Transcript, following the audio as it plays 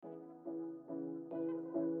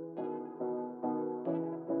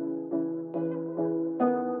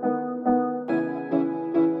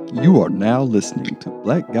You are now listening to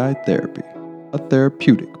Black Guy Therapy, a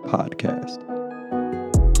therapeutic podcast.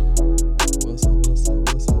 What's up?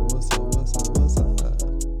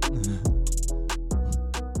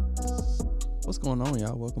 What's going on,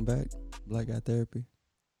 y'all? Welcome back, Black Guy Therapy.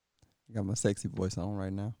 I got my sexy voice on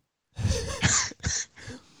right now.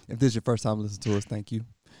 If this is your first time listening to us, thank you.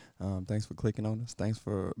 Thanks for clicking on us. Thanks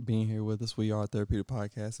for being here with us. We are a therapeutic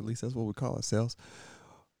podcast. At least that's what we call ourselves.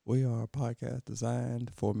 We are a podcast designed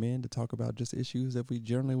for men to talk about just issues that we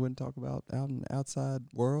generally wouldn't talk about out in the outside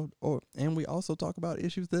world, and we also talk about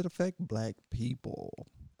issues that affect Black people.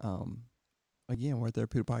 Again, we're a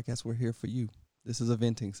therapeutic podcast. We're here for you. This is a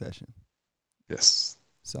venting session. Yes.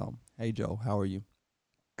 So, hey Joe, how are you?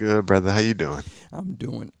 Good, brother. How you doing? I'm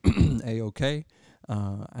doing A-okay.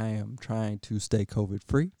 I am trying to stay COVID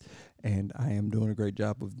free, and I am doing a great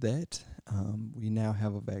job of that. We now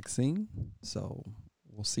have a vaccine, so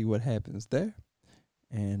we'll see what happens there.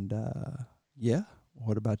 And yeah,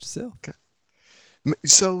 what about yourself? Okay.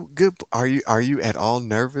 So good. Are you at all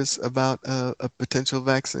nervous about a potential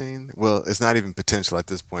vaccine? Well, it's not even potential at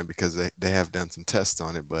this point because they have done some tests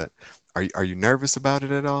on it. But are you nervous about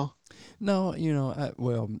it at all? No,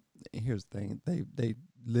 well, here's the thing. They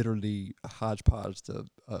literally hodgepodged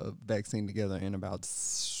a vaccine together in about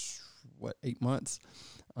 8 months.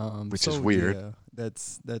 Which is weird. Yeah,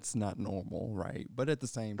 that's not normal, right? But at the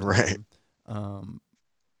same time, Right.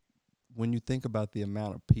 When you think about the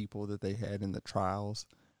amount of people that they had in the trials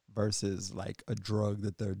versus like a drug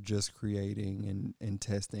that they're just creating and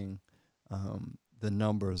testing, the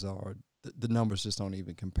numbers just don't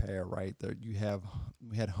even compare, right?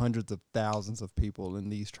 We had hundreds of thousands of people in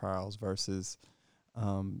these trials versus,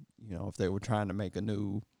 if they were trying to make a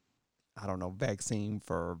new, I don't know, vaccine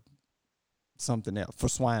for something else, for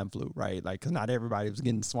swine flu, right? Like, because not everybody was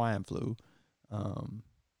getting swine flu.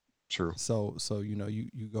 True. So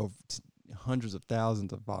you go hundreds of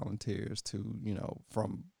thousands of volunteers to,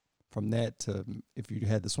 from that to, if you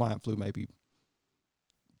had the swine flu, maybe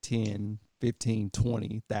 10, 15,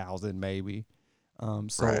 20,000 maybe.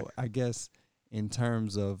 So Right. I guess in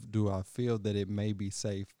terms of, do I feel that it may be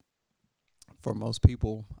safe for most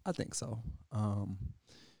people? I think so.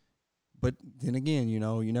 But then again, you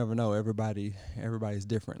never know. Everybody's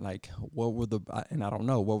different. Like, and I don't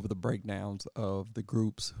know, what were the breakdowns of the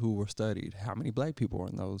groups who were studied? How many Black people were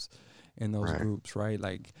in those Right. groups, right?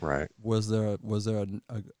 Like, Right. was there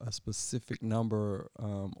a specific number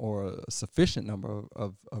or a sufficient number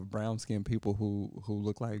of brown skinned people who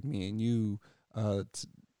look like me and you?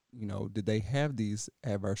 Did they have these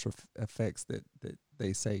adverse effects that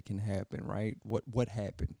they say can happen, right? What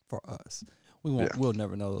happened for us? Yeah. We'll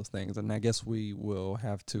never know those things, and I guess we will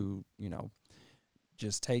have to,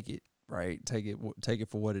 just take it, right? Take it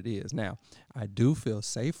for what it is. Now, I do feel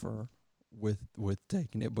safer with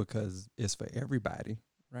taking it because it's for everybody,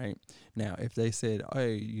 right? Now, if they said,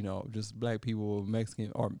 hey, just Black people,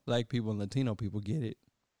 Mexican, or Black people and Latino people get it,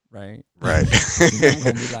 right? Right. Then I'm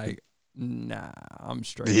gonna be like, nah, I'm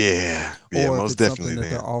straight. Yeah. Yeah. Or if Most it's something definitely. that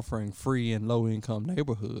they're Then. offering free in low income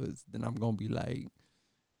neighborhoods, then I'm gonna be like,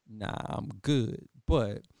 nah, I'm good.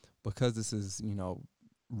 But because this is,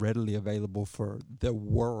 readily available for the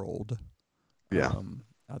world, Yeah.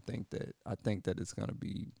 I think that it's gonna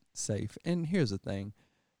be safe. And here's the thing,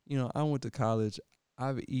 I went to college.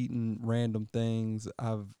 I've eaten random things.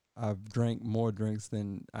 I've drank more drinks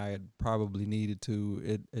than I had probably needed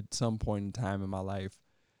to at some point in time in my life,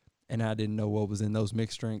 and I didn't know what was in those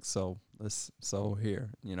mixed drinks. So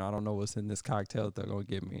here, I don't know what's in this cocktail that they're gonna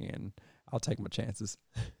give me, and I'll take my chances.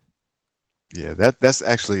 Yeah, that's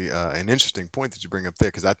actually an interesting point that you bring up there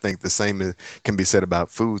because I think the same can be said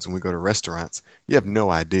about foods when we go to restaurants. You have Yeah. no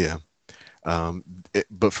idea.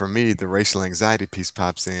 But for me, the racial anxiety piece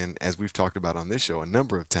pops in, as we've talked about on this show a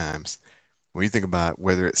number of times. When you think about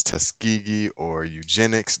whether it's Tuskegee or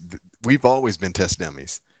eugenics, we've always been test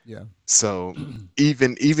dummies. Yeah. So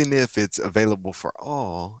even if it's available for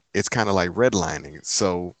all, it's kind of like redlining.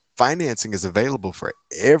 So financing is available for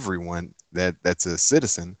everyone that's a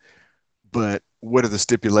citizen, but what are the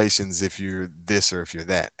stipulations if you're this or if you're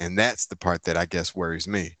that? And that's the part that I guess worries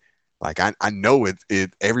me. Like I know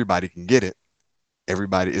it everybody can get it.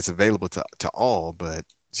 Everybody it's available to all, but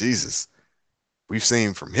Jesus, we've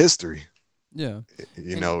seen from history, Yeah.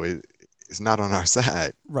 you And know, it's not on our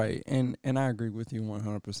side. right. And I agree with you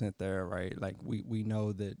 100% there, right? Like we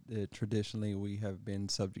know that traditionally we have been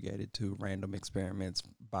subjugated to random experiments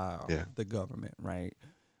by Yeah, the government, right?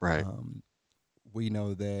 right. Um, we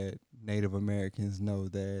know that Native Americans know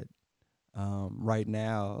that right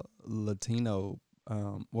now Latino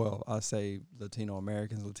well, I say Latino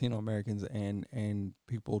Americans, and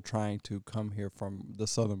people trying to come here from the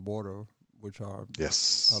southern border, which are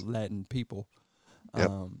Yes. Latin people.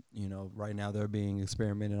 Yep. Right now they're being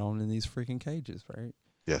experimented on in these freaking cages, right?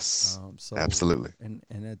 Yes. So Absolutely. and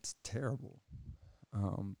that's terrible.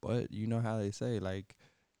 But you know how they say, like,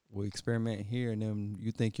 we experiment here, and then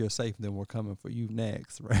you think you're safe, then we're coming for you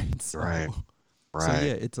next, right? Right. So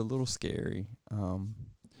yeah, Right. it's a little scary.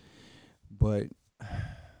 But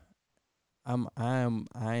I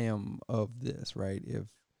am of this, right?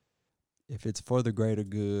 If it's for the greater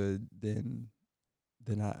good, then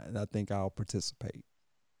I think I'll participate.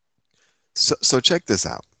 So check this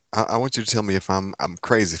out. I want you to tell me if I'm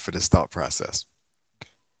crazy for this thought process.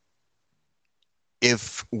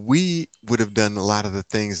 If we would have done a lot of the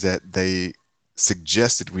things that they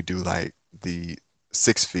suggested we do, like the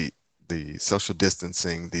 6 feet, the social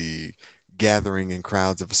distancing, the gathering in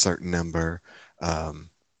crowds of a certain number, um,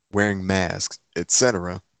 wearing masks,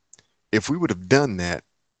 etc., if we would have done that,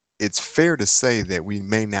 it's fair to say that we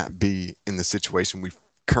may not be in the situation we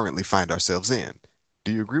currently find ourselves in.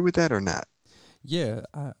 Do you agree with that or not? Yeah,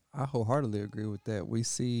 I wholeheartedly agree with that. We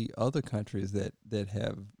see other countries that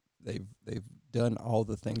have they've done all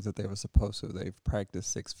the things that they were supposed to. They've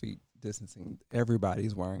practiced 6 feet distancing.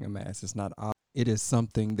 Everybody's wearing a mask. It's not it is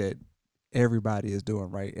something that everybody is doing,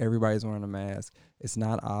 right? Everybody's wearing a mask. It's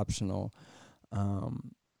not optional.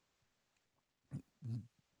 Um,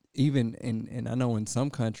 Even and I know in some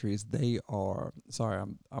countries they are sorry,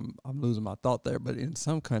 I'm losing my thought there, but in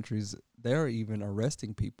some countries they're even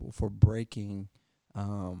arresting people for breaking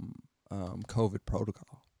um, COVID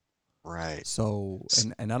protocol. Right. So S-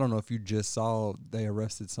 and I don't know if you just saw they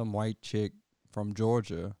arrested some white chick from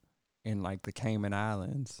Georgia in like the Cayman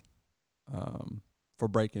Islands um, for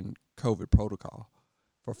breaking COVID protocol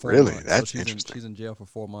for four Really? months. So That's she's in interesting. she's in jail for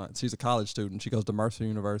 4 months. She's a college student. She goes to Mercer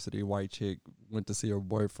University. White chick went to see her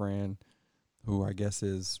boyfriend, who I guess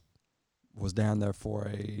was down there for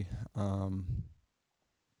a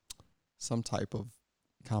some type of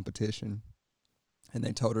competition, and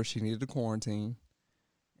they told her she needed to quarantine,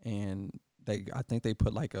 and I think they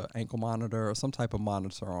put like a ankle monitor or some type of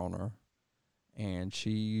monitor on her, and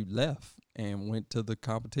she left and went to the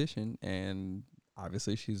competition, and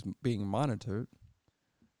obviously she's being monitored.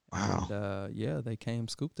 And Wow. yeah, they came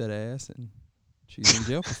scooped that ass, and she's in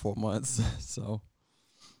jail for 4 months. So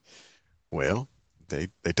Well, they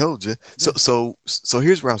told you. So yeah, so so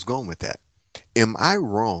here's where I was going with that. Am I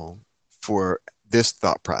wrong for this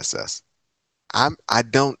thought process? I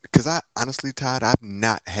don't, because I honestly, Todd, I've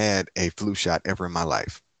not had a flu shot ever in my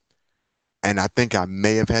life. And I think I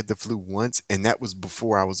may have had the flu once, and that was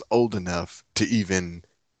before I was old enough to even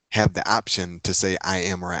have the option to say I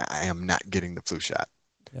am or I am not getting the flu shot.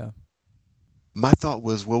 yeah. My thought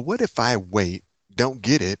was, well, what if I wait, don't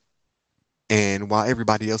get it, and while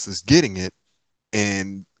everybody else is getting it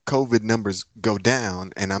and COVID numbers go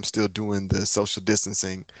down and I'm still doing the social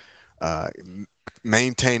distancing,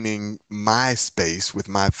 maintaining my space with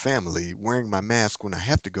my family, wearing my mask when I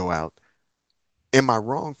have to go out, am I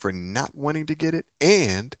wrong for not wanting to get it?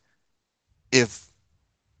 And if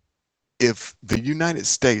if the United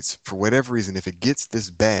States, for whatever reason, if it gets this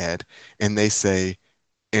bad and they say,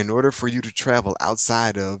 in order for you to travel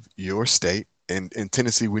outside of your state, and in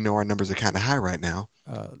Tennessee, we know our numbers are kind of high right now,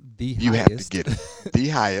 The you have to highest. get it. The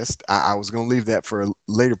highest. I was going to leave that for a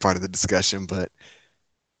later part of the discussion, but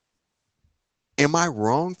am I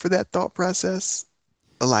wrong for that thought process?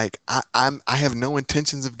 Like I have no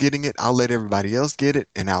intentions of getting it. I'll let everybody else get it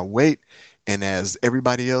and I'll wait. And as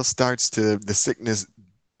everybody else starts to the sickness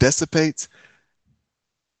dissipates,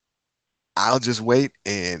 I'll just wait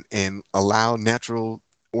and allow natural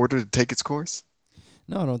order to take its course.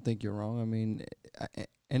 No, I don't think you're wrong. I mean,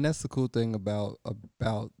 and that's the cool thing about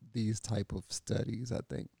these type of studies. I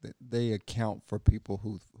think that they account for people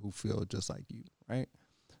who feel just like you, right?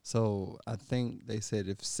 So I think they said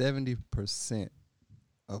if 70%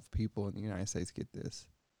 of people in the United States get this,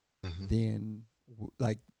 Hmm. then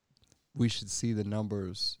like we should see the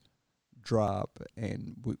numbers drop,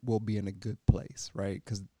 and we'll be in a good place, right?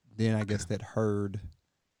 Because then I Okay. guess the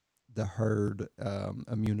herd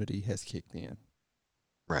immunity has kicked in,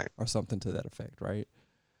 Right. or something to that effect, right?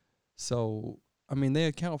 So, I mean, they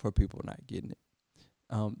account for people not getting it.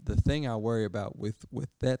 The thing I worry about with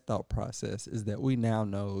that thought process is that we now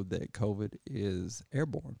know that COVID is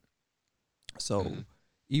airborne. Hmm. So,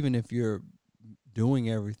 even if you're doing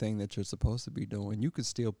everything that you're supposed to be doing, you could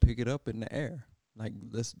still pick it up in the air. Like,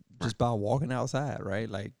 let's Right. just by walking outside, right?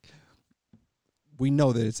 Like, we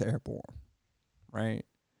know that it's airborne, right?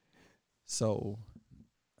 So,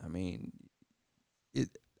 I mean, it.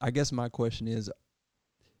 I guess my question is,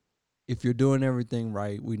 if you're doing everything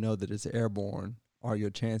right, we know that it's airborne. Are your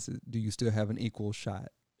chances? Do you still have an equal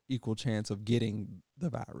chance of getting the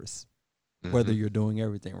virus, whether Hmm. you're doing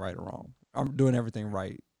everything right or wrong? I'm doing everything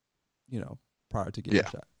right, prior to getting the Yeah,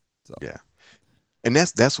 shot. So yeah. And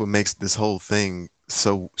that's what makes this whole thing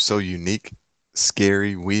so unique,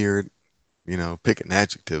 scary, weird. Pick an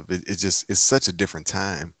adjective. It's such a different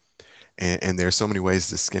time, and there are so many ways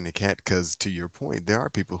to skin a cat. Because to your point, there are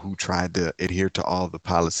people who tried to adhere to all the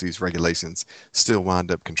policies, regulations, still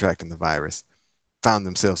wound up contracting the virus, found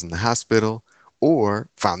themselves in the hospital, or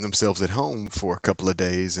found themselves at home for a couple of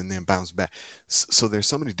days and then bounced back. So there's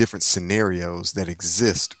so many different scenarios that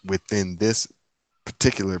exist within this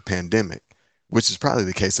particular pandemic, which is probably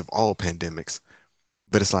the case of all pandemics.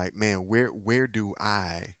 But it's like, man, where do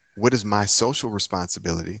what is my social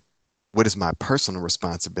responsibility? What is my personal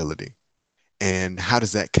responsibility? And how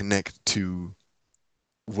does that connect to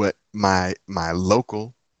what my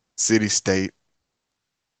local city, state,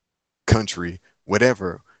 country,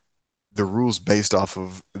 whatever, the rules based off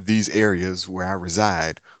of these areas where I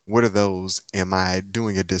reside, what are those? Am I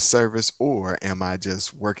doing a disservice, or am I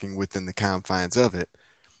just working within the confines of it?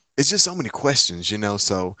 It's just so many questions.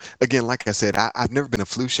 So again, like I said, I've never been a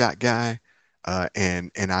flu shot guy,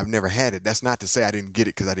 and I've never had it. That's not to say I didn't get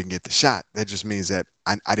it because I didn't get the shot. That just means that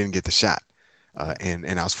I didn't get the shot, yeah,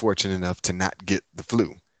 and I was fortunate enough to not get the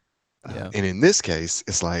flu. yeah, And in this case,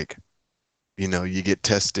 it's like, you get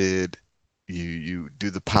tested, you do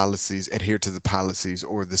the policies, adhere to the policies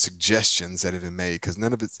or the suggestions that have been made, because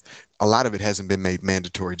a lot of it hasn't been made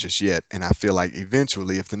mandatory just yet. And I feel like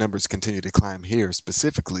eventually, if the numbers continue to climb here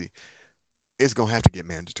specifically, it's going to have to get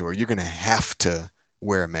mandatory. You're going to have to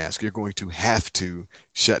wear a mask. You're going to have to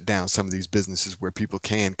shut down some of these businesses where people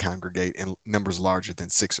can congregate in numbers larger than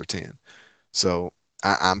 6 or 10. So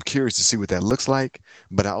I'm curious to see what that looks like.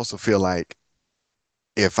 But I also feel like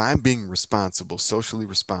if I'm being responsible, socially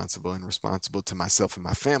responsible, and responsible to myself and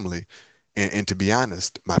my family, and to be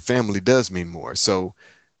honest, my family does mean more. So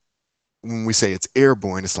when we say it's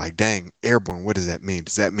airborne, it's like, dang, airborne, what does that mean?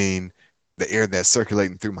 Does that mean the air that's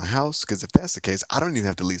circulating through my house? Because if that's the case, I don't even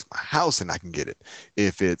have to leave my house and I can get it.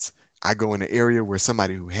 If it's I go in an area where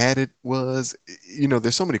somebody who had it was,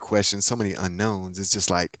 there's so many questions, so many unknowns. It's just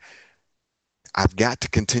like I've got to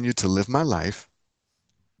continue to live my life,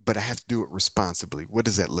 but I have to do it responsibly. What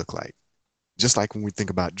does that look like? Just like when we think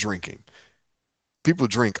about drinking, people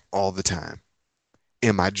drink all the time.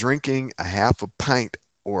 Am I drinking a half a pint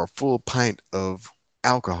or a full pint of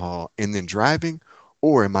alcohol and then driving?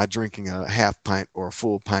 Or am I drinking a half pint or a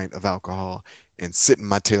full pint of alcohol and sitting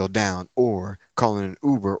my tail down, or calling an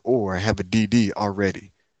Uber, or have a DD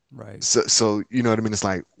already? right, So you know what I mean? It's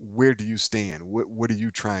like, where do you stand? What are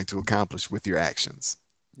you trying to accomplish with your actions?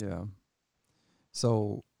 yeah.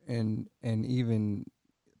 So and even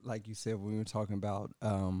like you said, when we were talking about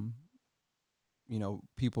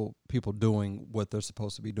people doing what they're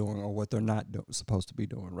supposed to be doing or what they're not supposed to be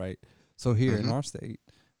doing, right? So here in Hmm. our state,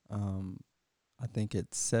 um, I think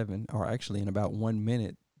at 7, or actually in about 1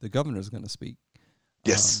 minute, the governor's going to speak.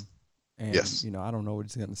 Yes. Um, and Yes. I don't know what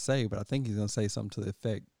he's going to say, but I think he's going to say something to the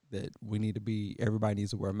effect that everybody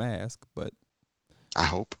needs to wear a mask. But I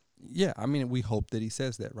hope. yeah, I mean, we hope that he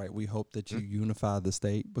says that, right? We hope that you unify the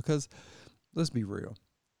state, because let's be real.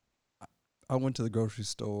 I went to the grocery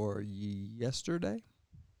store yesterday,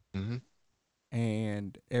 Mm-hmm.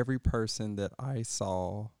 and every person that I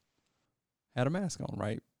saw had a mask on,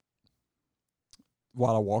 right?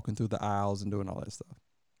 While I'm walking through the aisles and doing all that stuff.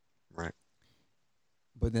 Right.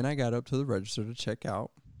 But then I got up to the register to check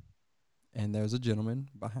out, and there's a gentleman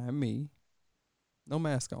behind me, no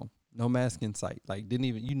mask on, no mask in sight. Like, didn't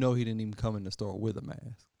even, he didn't even come in the store with a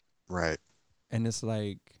mask. Right. And it's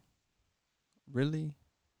like, really?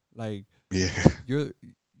 Like, Yeah. you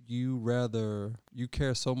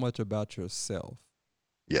care so much about yourself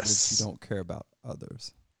that you Yes. don't care about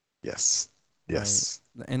others, Yes. right? Yes.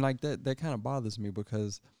 And like that kind of bothers me,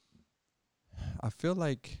 because I feel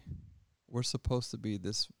like we're supposed to be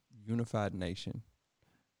this unified nation,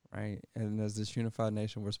 right? And as this unified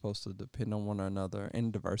nation, we're supposed to depend on one another,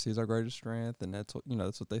 and diversity is our greatest strength. And that's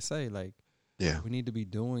what they say. Like, Yeah. we need to be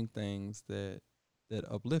doing things that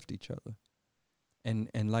uplift each other.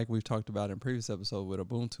 And like we've talked about in previous episode with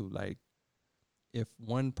Ubuntu, like, if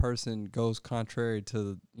one person goes contrary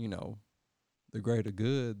to the greater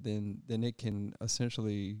good, then it can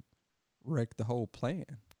essentially wreck the whole plan.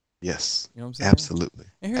 Yes. You know what I'm saying? Absolutely.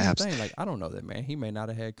 And here's the Abs. thing, like, I don't know that man. He may not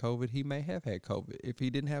have had COVID. He may have had COVID. If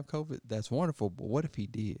he didn't have COVID, that's wonderful. But what if he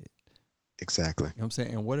did? You Exactly. know what I'm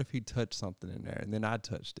saying? And what if he touched something in there and then I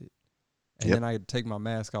touched it? And Yep. then I take my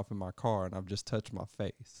mask off in my car and I've just touched my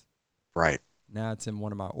face. Right. Now it's in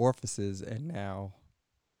one of my orifices, and now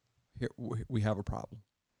here we have a problem.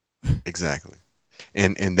 Exactly.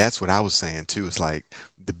 And that's what I was saying too. It's like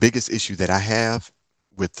the biggest issue that I have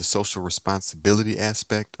with the social responsibility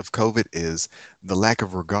aspect of COVID is the lack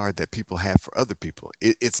of regard that people have for other people.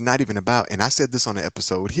 It's not even about, and I said this on an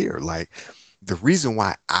episode here, like the reason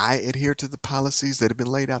why I adhere to the policies that have been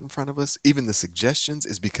laid out in front of us, even the suggestions,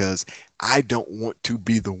 is because I don't want to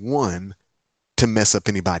be the one to mess up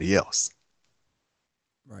anybody else.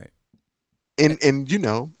 Right. Eh,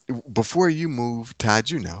 And before you moved,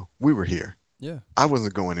 Todd, we were here. Yeah. I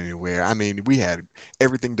wasn't going anywhere. I mean, we had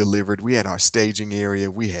everything delivered. We had our staging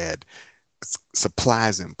area. We had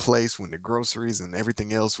supplies in place when the groceries and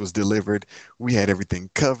everything else was delivered. We had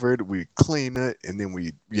everything covered. We clean it and then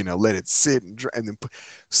we, let it sit and dry, and then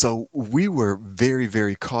so we were very,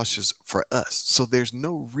 very cautious for us. So there's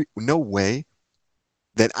no way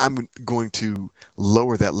that I'm going to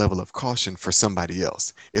lower that level of caution for somebody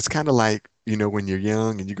else. It's kind of like, when you're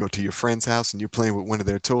young and you go to your friend's house and you're playing with one of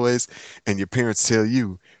their toys and your parents tell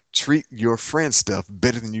you, treat your friend's stuff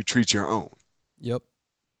better than you treat your own. Yep.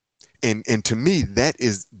 And to me, that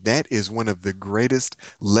is one of the greatest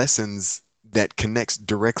lessons that connects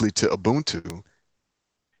directly to Ubuntu.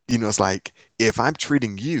 It's like if I'm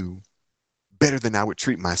treating you better than I would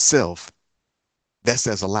treat myself, that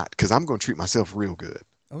says a lot because I'm going to treat myself real good.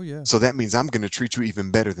 Oh yeah. So that means I'm going to treat you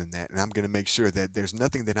even better than that. And I'm going to make sure that there's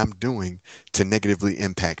nothing that I'm doing to negatively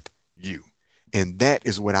impact you. And that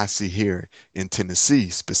is what I see here in Tennessee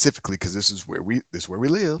specifically, because this is where we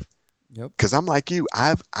live. Yep. Because I'm like you,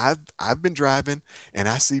 I've been driving and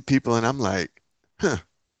I see people and I'm like, huh,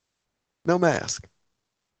 no mask.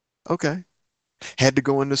 Okay. Had to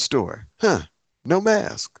go in the store. Huh, no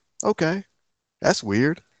mask. Okay. That's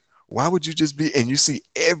weird. Why would you just be, and you see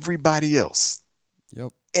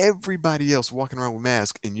Yep. everybody else walking around with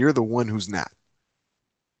masks and you're the one who's not.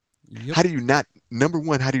 Yep. How do you not, number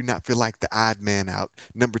one, how do you not feel like the odd man out?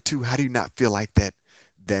 Number two, how do you not feel like that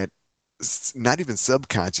not even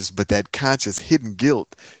subconscious, but that conscious hidden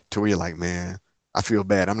guilt to where you're like, man, I feel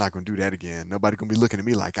bad. I'm not going to do that again. Nobody going to be looking at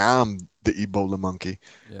me like I'm the Ebola monkey.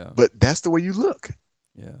 Yeah. But that's the way you look.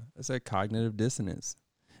 Yeah. It's a cognitive dissonance.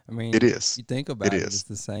 I It mean, is. you think It about it, it's is.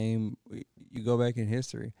 the same. You go back in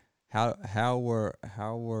history. How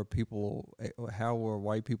were people how were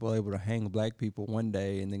white people able to hang black people one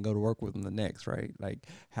day and then go to work with them the next, right? Like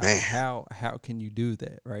Man. how can you do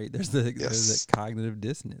that, right? There's Yes. that cognitive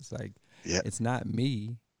dissonance. Like Yeah. it's not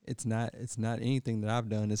me. It's not anything that I've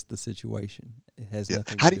done. It's the situation. It has Yeah.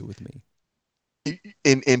 nothing to How do do with me.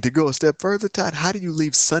 and to go a step further, Todd, how do you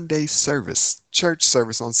leave Sunday service, church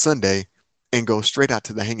service on Sunday, and go straight out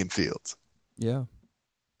to the hanging fields? Yeah.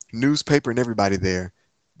 Newspaper and everybody there.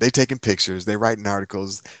 They taking pictures. They writing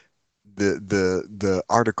articles. The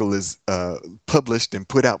article is published and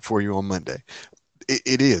put out for you on Monday.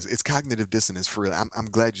 It is. It's cognitive dissonance for real. I'm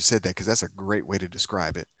glad you said that because that's a great way to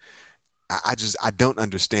describe it. I don't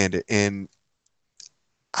understand it, and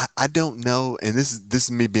I don't know. And this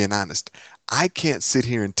is me being honest. I can't sit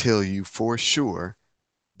here and tell you for sure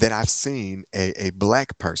that I've seen a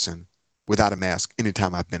black person without a mask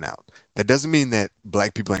anytime I've been out. That doesn't mean that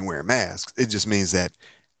black people ain't wearing masks. It just means that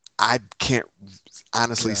I can't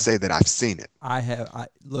honestly Yeah. say that I've seen it. I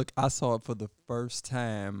look, I saw it for the first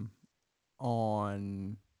time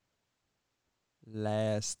on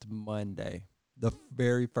last Monday. The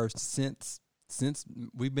very first since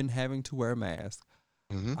we've been having to wear masks,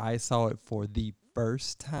 Hmm. I saw it for the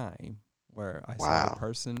first time where I saw a Wow.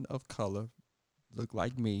 person of color look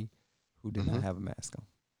like me who did not Hmm. have a mask on.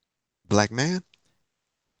 Black man?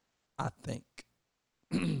 I think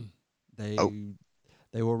Oh, they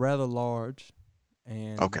they were rather large,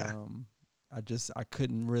 and okay. I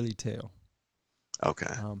couldn't really tell.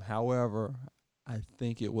 Okay. However, I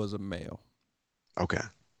think it was a male. Okay.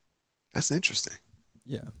 That's interesting.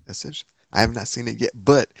 Yeah. That's interesting. I have not seen it yet,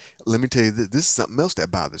 but let me tell you this is something else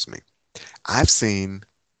that bothers me. I've seen,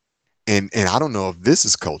 and I don't know if this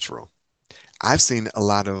is cultural. I've seen a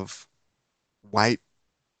lot of white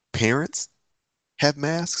parents have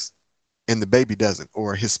masks and the baby doesn't,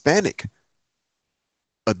 or Hispanic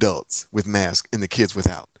adults with masks and the kids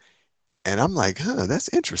without. And I'm like, huh, that's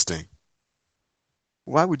interesting.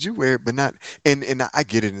 Why would you wear it but not? And I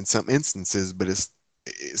get it in some instances, but it's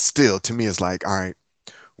still to me it's like, all right,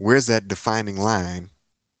 where's that defining line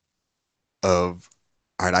of,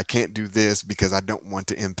 all right, I can't do this because I don't want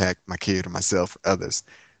to impact my kid or myself or others,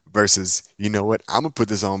 versus, you know what, I'm gonna put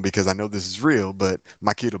this on because I know this is real, but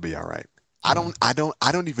my kid will be all right. I Yeah. don't, I don't,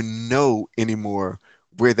 I don't even know anymore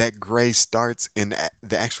where that gray starts and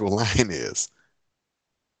the actual line is.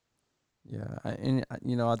 Yeah. And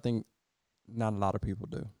I think not a lot of people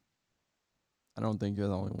do. I don't think you're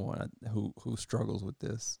the only one who struggles with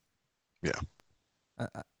this. Yeah. I,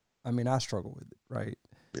 I, I mean, I struggle with it, right?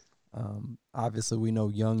 Yeah. Obviously, we know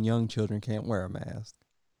young children can't wear a mask,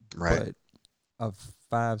 Right. but a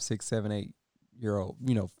 5, 6, 7, 8 year old,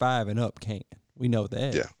 5 and up can. We know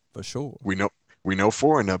that Yeah. for sure. We know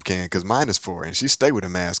 4 and up can because mine is 4, and she stay with a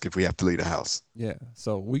mask if we have to leave the house. Yeah,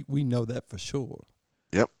 so we know that for sure.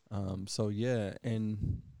 Yep. So yeah,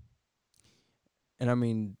 and I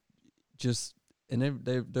mean, just and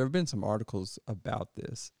there have been some articles about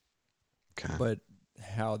this, Okay. but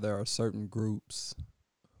how there are certain groups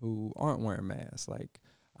who aren't wearing masks. Like,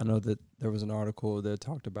 I know that there was an article that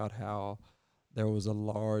talked about how there was a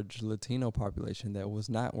large Latino population that was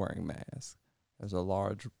not wearing masks. There's a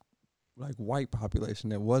large like white population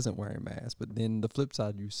that wasn't wearing masks. But then the flip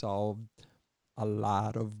side, you saw a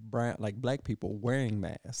lot of black people wearing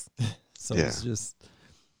masks. So Yeah.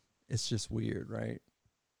 it's just weird, right?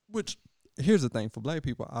 Which, here's the thing, for black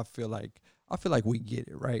people, I feel like we get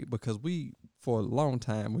it, right? Because we, for a long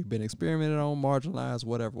time, we've been experimented on, marginalized,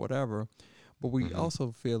 whatever. But we Mhm.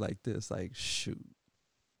 also feel like this, like, shoot,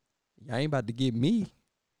 y'all ain't about to get me.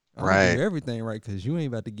 I'm gonna Right. do everything right because you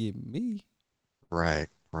ain't about to get me. Right.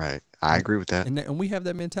 Right. I And agree with that. and we have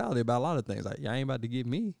that mentality about a lot of things. Like, y'all ain't about to get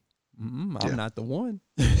me. I'm Yeah. not the one.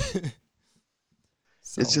 It's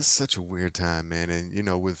So just such a weird time, man.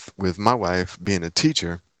 And with my wife being a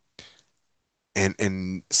teacher,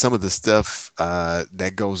 and some of the stuff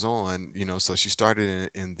that goes on, so she started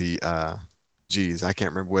in the geez, I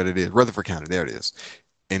can't remember what it is. Rutherford County, there it is.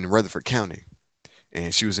 In Rutherford County.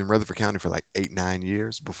 And she was in Rutherford County for like 8, 9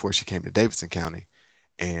 years before she came to Davidson County.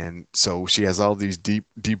 And so she has all these deep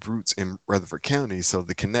roots in Rutherford County. So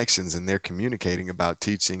the connections, and they're communicating about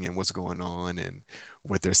teaching and what's going on and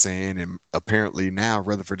what they're saying. And apparently now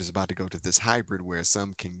Rutherford is about to go to this hybrid where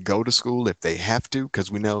some can go to school if they have to,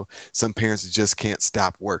 because we know some parents just can't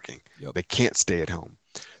stop working. yep. They can't stay at home.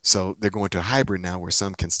 So they're going to a hybrid now where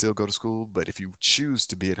some can still go to school, but if you choose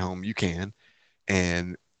to be at home, you can.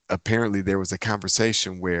 And apparently there was a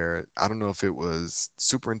conversation where I don't know if it was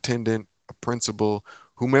superintendent, a principal,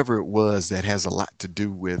 whomever it was that has a lot to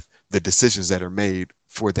do with the decisions that are made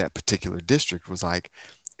for that particular district, was like,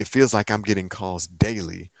 it feels like I'm getting calls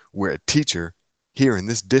daily where a teacher here in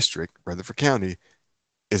this district, Rutherford County,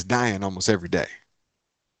 is dying almost every day.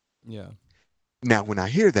 Yeah. Now, when I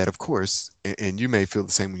hear that, of course, and you may feel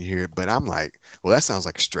the same when you hear it, but I'm like, well, that sounds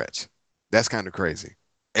like a stretch. That's kind of crazy.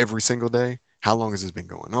 Every single day? How long has this been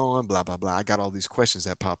going on? Blah, blah, blah. I got all these questions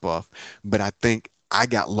that pop off. But I think I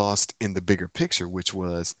got lost in the bigger picture, which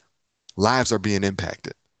was lives are being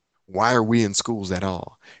impacted. Why are we in schools at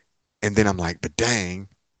all? And then I'm like, but dang,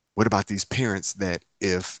 what about these parents that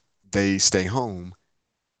if they stay home,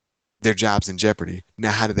 their job's in jeopardy?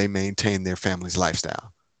 Now, how do they maintain their family's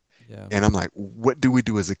lifestyle? Yeah. And I'm like, what do we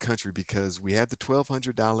do as a country? Because we had the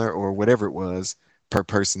 $1,200 or whatever it was per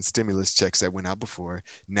person stimulus checks that went out before.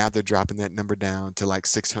 Now they're dropping that number down to like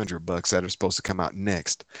 $600 that are supposed to come out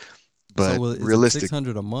next. So But is it realistic,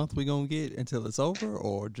 600 a month we gonna get until it's over,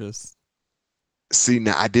 or just see,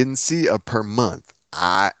 now I didn't see a per month.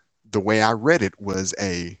 The way I read it was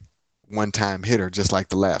a one-time hitter, just like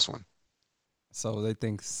the last one. so they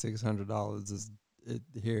think $600 is it,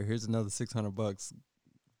 here's another $600.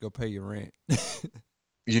 Go pay your rent.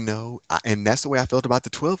 And that's the way I felt about the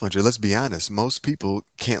 1,200. Let's be honest, most people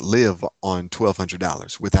can't live on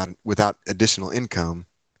 $1,200 without additional income.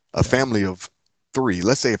 A Yeah. family of three,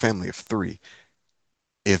 let's say a family of three,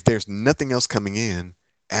 if there's nothing else coming in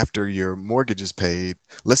after your mortgage is paid,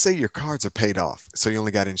 let's say your cards are paid off, so you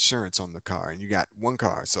only got insurance on the car and you got one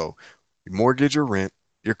car, so your mortgage or rent,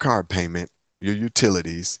 your card payment, your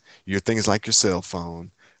utilities, your things like your cell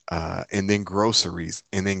phone, and then groceries,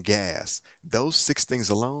 and then gas. Those six things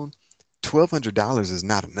alone, $1,200 is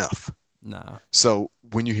not enough. Nah. So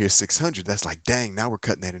when you hear 600, that's like, dang, now we're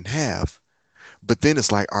cutting that in half. But then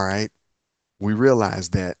it's like, all right, we realize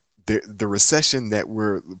that the recession that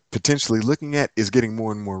we're potentially looking at is getting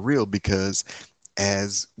more and more real, because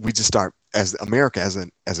as America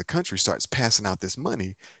as a country starts passing out this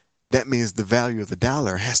money, that means the value of the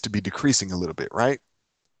dollar has to be decreasing a little bit, right?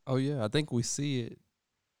 Oh yeah, I think we see it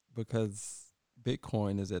because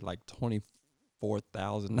Bitcoin is at like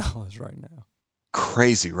 $24,000 right now.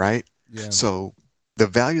 Crazy, right? Yeah. So the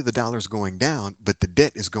value of the dollar is going down, but the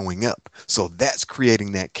debt is going up. So that's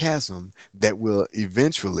creating that chasm that will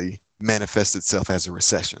eventually manifest itself as a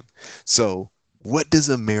recession. So what does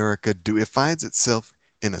America do? It finds itself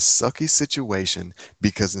in a sucky situation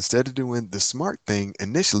because instead of doing the smart thing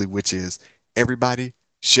initially, which is everybody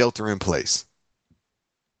shelter in place,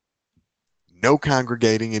 No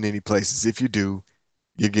congregating in any places. If you do,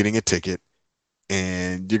 you're getting a ticket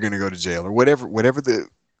and you're going to go to jail or whatever the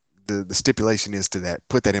stipulation is to that.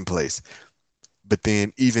 Put that in place. But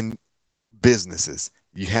then even businesses,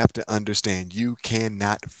 you have to understand you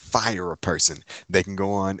cannot fire a person. They can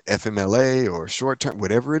go on FMLA or short term,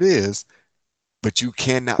 whatever it is, but you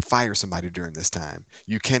cannot fire somebody during this time.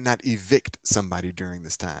 You cannot evict somebody during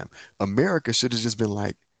this time. America should have just been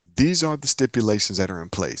like, these are the stipulations that are in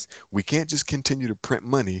place. We can't just continue to print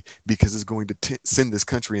money because it's going to send this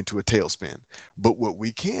country into a tailspin. But what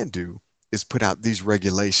we can do is put out these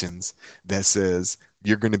regulations that says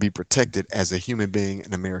you're going to be protected as a human being,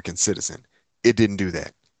 an American citizen. It didn't do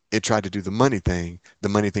that. It tried to do the money thing. The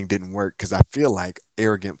money thing didn't work because I feel like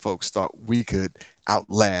arrogant folks thought we could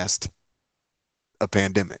outlast a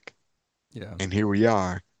pandemic. Yeah. And here we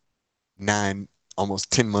are,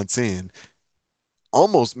 almost 10 months in,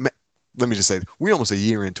 almost, let me just say, we're almost a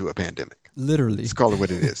year into a pandemic. Literally. Let's call it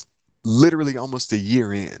what it is. Literally almost a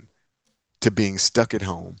year in to being stuck at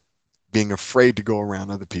home, being afraid to go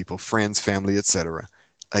around other people, friends, family, etc.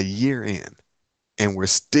 A year in, and we're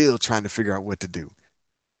still trying to figure out what to do.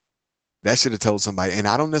 That should have told somebody. And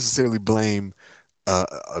I don't necessarily blame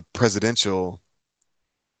a presidential,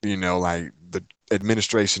 like the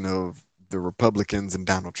administration of the Republicans and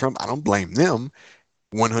Donald Trump. I don't blame them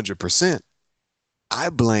 100%. I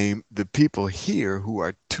blame the people here who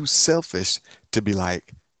are too selfish to be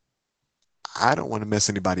like, I don't want to mess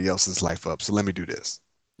anybody else's life up, so let me do this.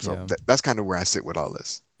 So Yeah. that's kind of where I sit with all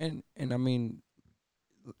this. And I mean,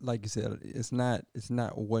 like you said, it's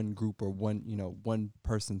not one group or one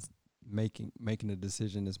person's making a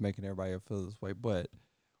decision that's making everybody feel this way. But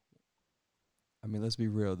I mean, let's be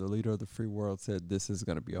real. The leader of the free world said this is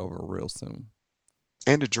going to be over real soon.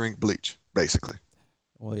 And to drink bleach, basically.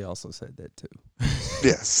 Well, he also said that too.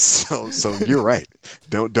 Yes. So you're right.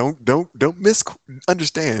 Don't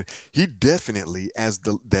misunderstand. He definitely, as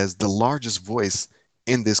the largest voice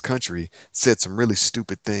in this country, said some really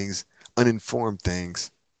stupid things, uninformed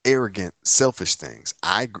things, arrogant, selfish things.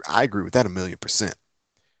 I agree with that 1,000,000%.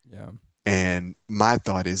 Yeah. And my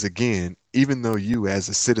thought is, again, even though you, as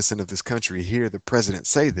a citizen of this country, hear the president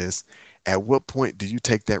say this, at what point do you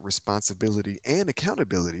take that responsibility and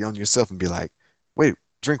accountability on yourself and be like, wait,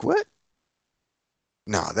 drink what?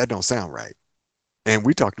 No, that don't sound right. And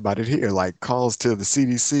we talked about it here, like calls to the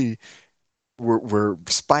CDC were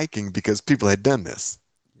spiking because people had done this.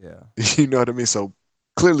 Yeah. You know what I mean? So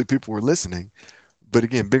clearly people were listening. But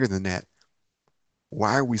again, bigger than that,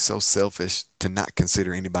 why are we so selfish to not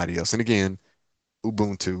consider anybody else? And again,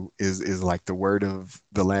 Ubuntu is like the word of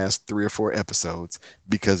the last 3 or 4 episodes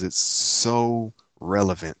because it's so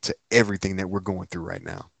relevant to everything that we're going through right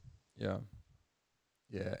now. Yeah.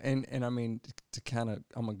 Yeah. And I mean, to kind of,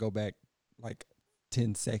 I'm going to go back like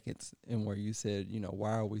 10 seconds in where you said,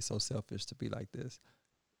 why are we so selfish to be like this?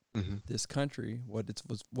 Mm-hmm. This country, what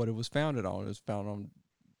it was founded on, is founded on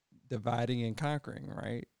dividing and conquering,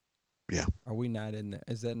 right? Yeah. Are we not in that?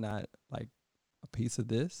 Is that not like a piece of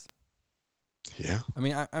this? Yeah.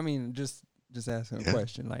 I mean, just asking a Yeah.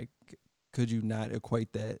 question. Like, could you not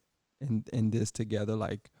equate that in this together?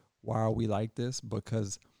 Like, why are we like this?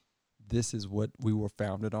 Because this is what we were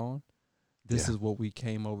founded on. This Yeah. is what we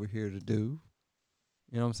came over here to do.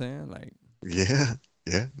 You know what I'm saying? Like, Yeah.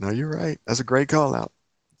 Yeah. No, you're right. That's a great call out.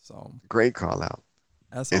 so Great call out.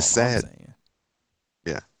 that's It's all I'm sad. saying.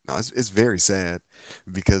 Yeah. No, it's very sad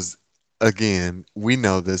because again, we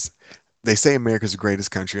know this. They say America's the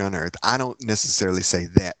greatest country on earth. I don't necessarily say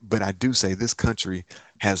that, but I do say this country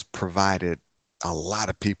has provided a lot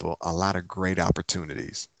of people a lot of great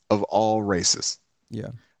opportunities of all races.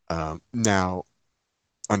 Yeah. Now,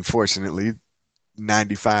 unfortunately,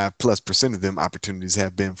 95+% of them opportunities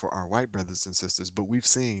have been for our white brothers and sisters, but we've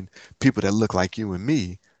seen people that look like you and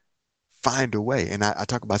me find a way. And I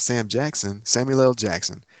talk about Samuel L.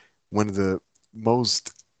 Jackson, one of the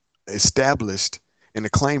most established and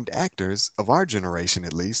acclaimed actors of our generation,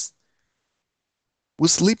 at least,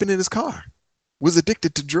 was sleeping in his car, was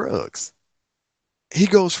addicted to drugs. He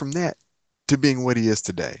goes from that to being what he is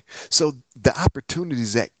today. So the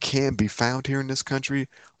opportunities that can be found here in this country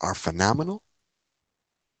are phenomenal.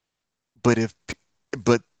 But if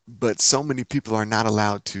but so many people are not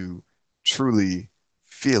allowed to truly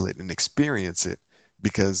feel it and experience it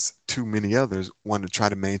because too many others want to try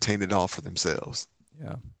to maintain it all for themselves.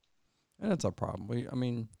 Yeah. And that's a problem. I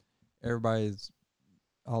mean, everybody's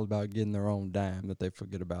all about getting their own dime that they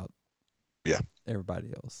forget about Yeah.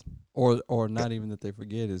 everybody else. Or Yeah. not even that they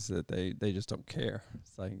forget, is that they just don't care.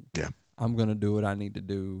 It's like, Yeah. I'm gonna do what I need to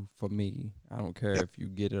do for me. I don't care Yep. if you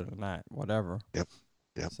get it or not, whatever. Yep.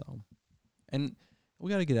 Yep. So, and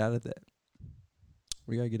we got to get out of that.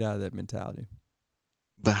 We gotta get out of that mentality.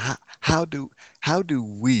 But how do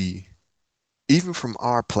we, even from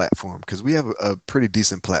our platform, because we have a pretty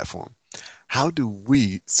decent platform, how do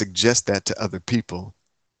we suggest that to other people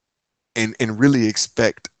and really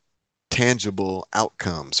expect tangible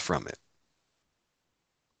outcomes from it?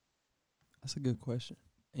 That's a good question.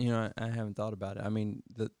 I haven't thought about it. I mean,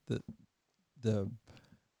 the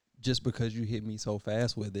just because you hit me so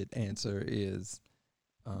fast with it, answer is,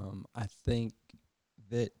 I think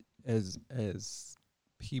that as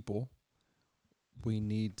people, we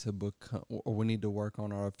need to become, or we need to work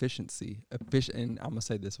on our efficiency. And I'm gonna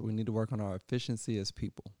say this: we need to work on our efficiency as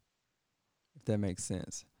people, if that makes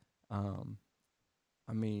sense. Um,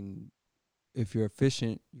 I mean, if you're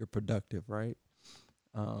efficient, you're productive, right?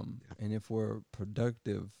 And if we're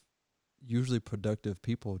productive, usually productive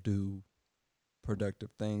people do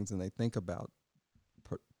productive things, and they think about,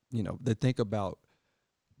 they think about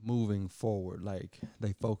moving forward. Like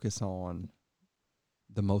they focus on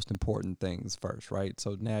the most important things first, right?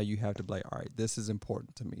 So now you have to be like, all right, this is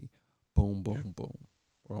important to me. Boom, Yeah. boom, boom.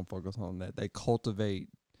 We're gonna focus on that. They cultivate,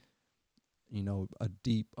 a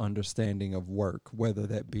deep understanding of work, whether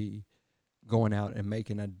that be going out and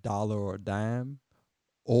making a dollar or a dime,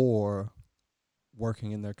 or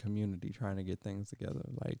working in their community trying to get things together.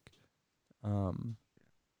 Like, um,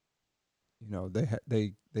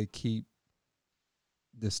 they keep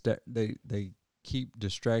they keep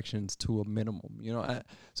distractions to a minimum.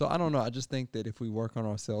 So I don't know. I just think that if we work on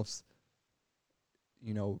ourselves,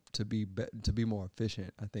 to be more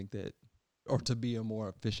efficient, I think that, or to be a more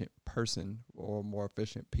efficient person or more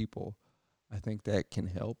efficient people, I think that can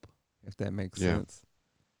help, if that makes Yeah. sense.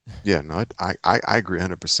 Yeah, no, I agree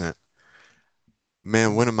 100%.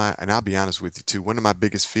 Man, and I'll be honest with you too, one of my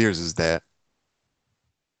biggest fears is that,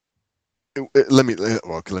 well,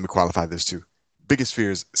 okay, let me qualify this too. Biggest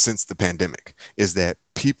fears since the pandemic is that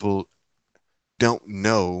people don't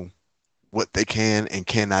know what they can and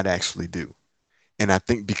cannot actually do. And I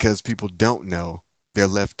think because people don't know, they're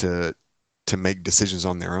left to make decisions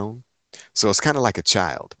on their own. So it's kind of like a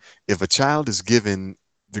child. If a child is given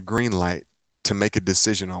the green light to make a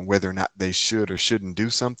decision on whether or not they should or shouldn't do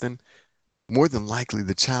something, more than likely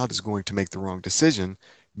the child is going to make the wrong decision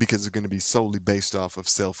because it's going to be solely based off of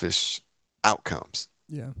selfish outcomes.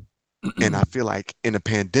 Yeah. And I feel like in a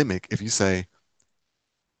pandemic, if you say,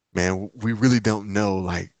 man, we really don't know,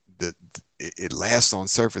 like it lasts on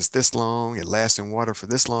surface this long, it lasts in water for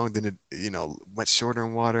this long, then it, much shorter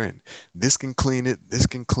in water, and this can clean it,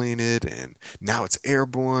 and now it's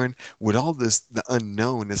airborne. With all this, the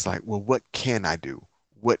unknown, it's like, well, what can I do?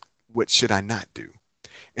 What what should I not do?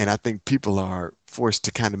 And I think people are forced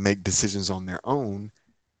to kind of make decisions on their own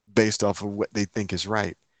based off of what they think is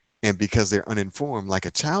right. And because they're uninformed, like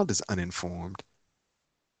a child is uninformed,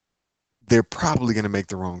 they're probably going to make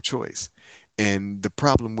the wrong choice. And the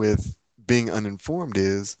problem with being uninformed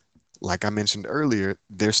is, like I mentioned earlier,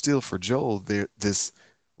 there's still for Joel this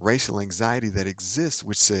racial anxiety that exists,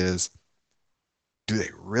 which says, do they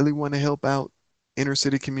really want to help out inner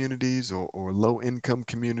city communities or low income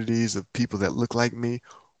communities of people that look like me?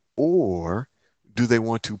 Or do they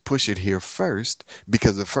want to push it here first?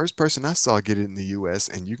 Because the first person I saw get it in the US,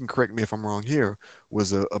 and you can correct me if I'm wrong here,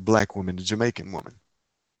 was a black woman, a Jamaican woman.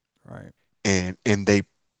 Right. And they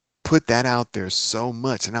put that out there so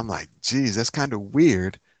much. And I'm like, geez, that's kind of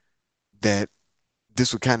weird that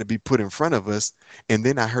this would kind of be put in front of us. And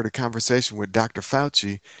then I heard a conversation with Dr.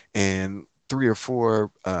 Fauci and three or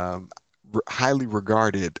four highly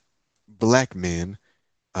regarded black men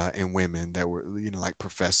and women that were, like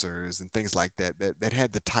professors and things like that, that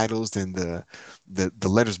had the titles and the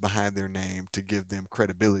letters behind their name to give them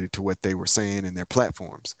credibility to what they were saying in their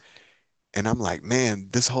platforms. And I'm like, man,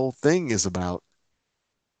 this whole thing is about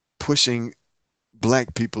pushing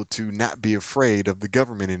black people to not be afraid of the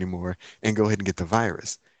government anymore and go ahead and get the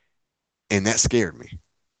virus. And that scared me.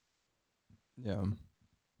 Yeah.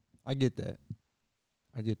 I get that.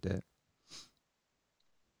 I get that.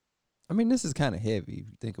 I mean, this is kind of heavy if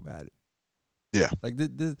you think about it. Yeah. Like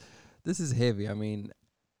this is heavy. I mean,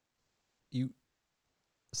 you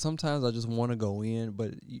sometimes I just want to go in,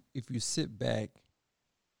 but if you sit back,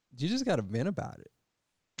 you just got to vent about it.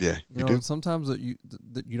 Yeah, you do. Sometimes you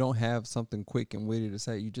don't have something quick and witty to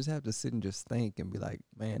say. You just have to sit and just think and be like,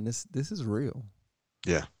 man, this is real.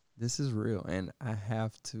 Yeah. This is real, and I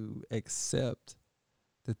have to accept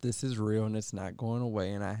that this is real and it's not going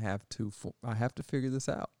away, and I have to figure this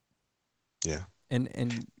out. Yeah.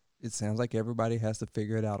 And it sounds like everybody has to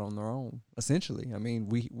figure it out on their own. Essentially, I mean,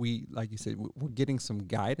 we like you said, we're getting some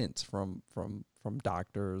guidance from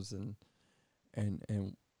doctors and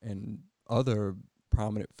and other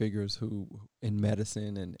prominent figures who in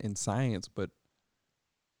medicine and in science, but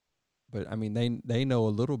I mean they know a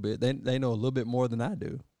little bit. They know a little bit more than I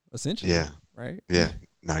do, essentially, Yeah. right? Yeah.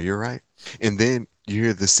 No, you're right. And then you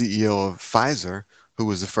hear the CEO of Pfizer, who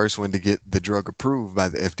was the first one to get the drug approved by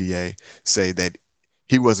the FDA, say that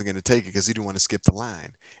he wasn't going to take it because he didn't want to skip the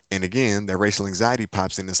line. And again, that racial anxiety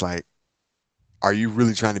pops in. It's like, are you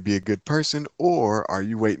really trying to be a good person, or are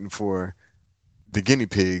you waiting for the guinea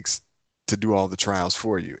pigs to do all the trials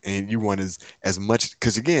for you? And you want as much,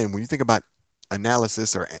 because again, when you think about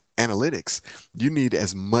analysis or analytics, you need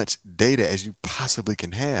as much data as you possibly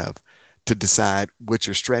can have to decide what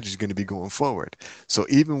your strategy is going to be going forward. So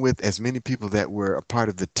even with as many people that were a part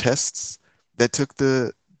of the tests that took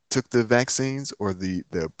the vaccines, or the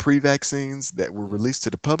pre-vaccines that were Yeah. released to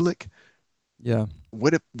the public, Yeah.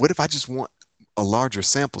 what if I just want a larger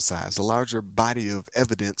sample size, a larger body of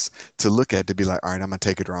evidence to look at, to be like, all right, I'm gonna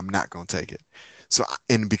take it or I'm not gonna take it. So,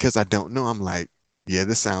 and because I don't know, I'm like, yeah,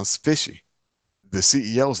 this sounds fishy. The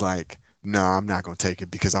CEO's like, no, I'm not gonna take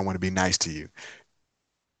it because I want to be nice to you.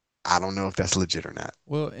 I don't know if that's legit or not.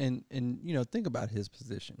 Well, and think about his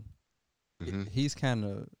position. Hmm. He's kind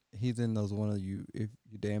of he's in those one of you, if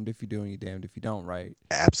you damned if you do and you damned if you don't, right?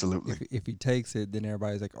 Absolutely. If he takes it, then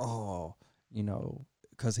everybody's like, oh,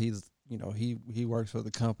 because he's he works for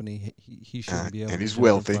the company. He shouldn't be able And to he's jump in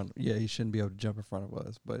wealthy. front. Yeah, he shouldn't be able to jump in front of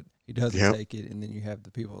us. But he doesn't Yep. take it, and then you have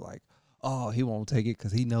the people like, oh, he won't take it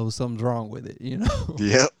because he knows something's wrong with it.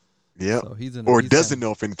 Yep. Yep. So he's in a Or he's kind doesn't of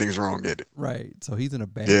know if anything's wrong in it. right. So he's in a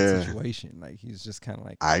bad Yeah, situation. Like he's just kind of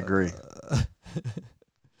like, I agree.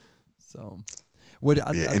 so what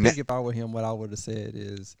Yeah, I and that, think if I were him, what I would have said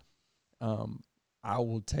is, um, I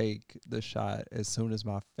will take the shot as soon as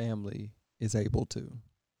my family is able to.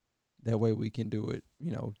 That way we can do it,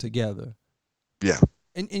 together. yeah,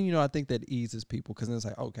 And I think that eases people because then it's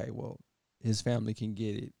like, okay, well, his family can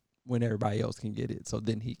get it when everybody else can get it, so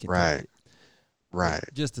then he can take right, it. But right.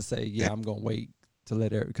 just to say, yeah, And, I'm gonna wait to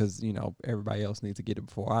let it because everybody else needs to get it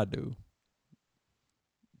before I do.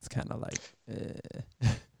 It's kind of like, it,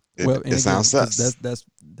 well, and it again, sounds because sus.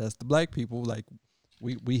 that's the black people. Like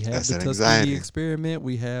we have That's the that Tuskegee anxiety. experiment.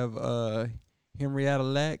 We have Henrietta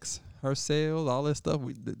Lacks, her cells, all that stuff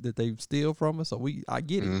that they steal from us. So I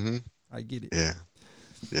get it. Hmm. I get it. Yeah,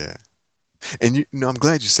 yeah. And I'm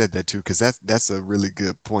glad you said that too, because that's a really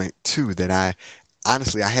good point too. That I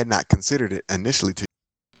honestly I had not considered it initially till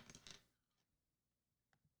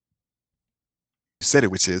you said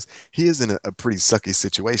it, which is he is in a pretty sucky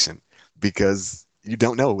situation because you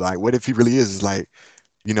don't know. Like, what if he really is like,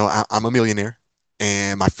 I'm a millionaire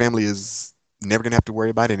and my family is never gonna have to worry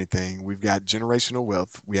about anything. We've got generational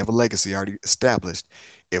wealth. We have a legacy already established.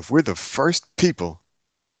 If we're the first people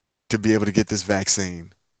to be able to get this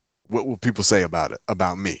vaccine, what will people say about it,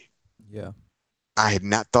 about me? Yeah. I had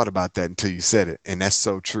not thought about that until you said it, and that's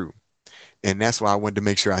so true. And that's why I wanted to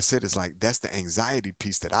make sure I said it's like that's the anxiety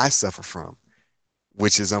piece that I suffer from,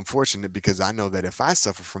 which is unfortunate because I know that if I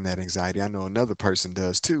suffer from that anxiety, I know another person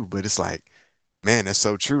does too. But it's like, man, that's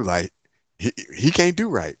so true. Like he can't do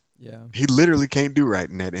right. Yeah. He literally can't do right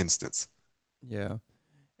in that instance. Yeah.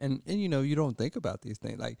 And you don't think about these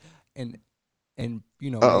things like and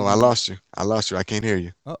Uh-oh, I maybe lost you. I lost you. I can't hear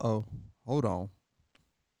you. uh-oh. Hold on.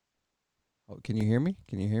 Oh, can you hear me?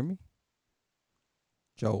 Can you hear me?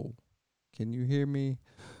 Joel, can you hear me?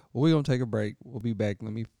 Well, we're gonna take a break. We'll be back.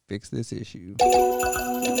 Let me fix this issue.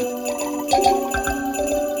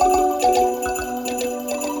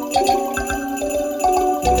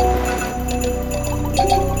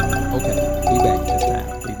 Okay, we back this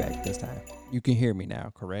time. We back this time. You can hear me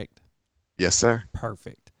now, correct? Yes, sir.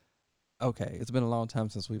 Perfect. Okay, it's been a long time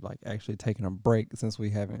since we've like actually taken a break since we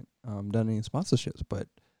haven't done any sponsorships, but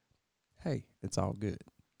hey, it's all good.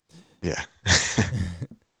 Yeah.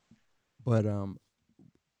 But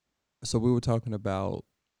so we were talking about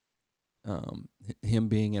him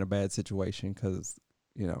being in a bad situation because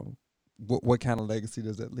what kind of legacy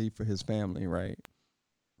does that leave for his family, right?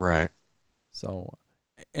 Right. So,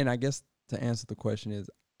 and I guess to answer the question is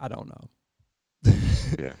I don't know.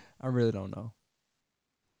 Yeah. I really don't know.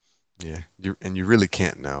 Yeah. You really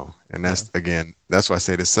can't know. And Yeah, that's why I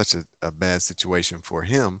said it's such a bad situation for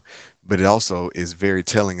him, but it also is very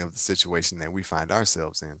telling of the situation that we find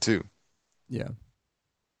ourselves in too. yeah,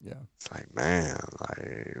 yeah, It's like, man,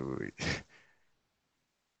 like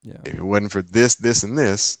yeah, if it wasn't for this, and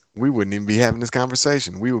this, we wouldn't even be having this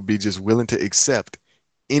conversation. We would be just willing to accept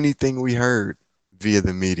anything we heard via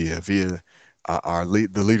the media, via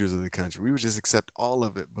the leaders of the country. We would just accept all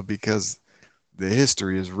of it. But because the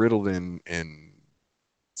history is riddled in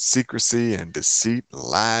secrecy and deceit,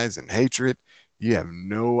 lies and hatred, you have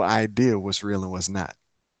no idea what's real and what's not.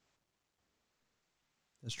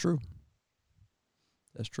 That's true.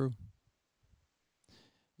 That's true.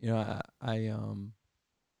 You know, I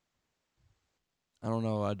don't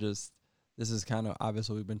know. This is kind of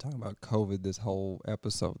obviously we've been talking about COVID this whole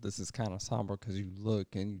episode. This is kind of somber because you look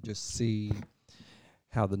and you just see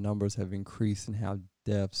how the numbers have increased and how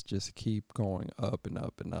deaths just keep going up and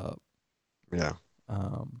up and up. Yeah.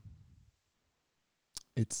 Um,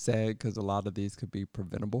 it's sad because a lot of these could be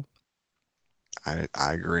preventable, I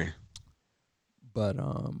agree. but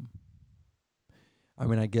I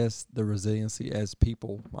mean, I guess the resiliency as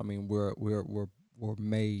people. I mean, we're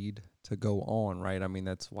made to go on, right? I mean,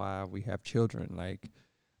 that's why we have children. Like,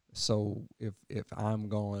 so if I'm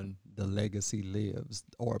gone, the legacy lives,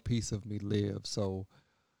 or a piece of me lives. So,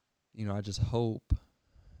 you know, I just hope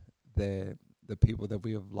that the people that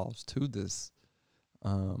we have lost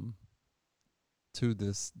um, to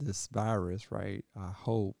this virus, right? I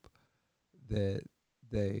hope that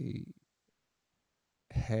they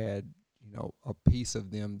had, you know, a piece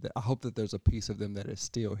of them that I hope that there's a piece of them that is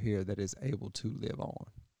still here that is able to live on.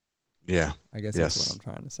 Yeah. I guess that's what I'm Yes.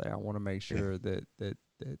 trying to say. I want to make Yeah. sure that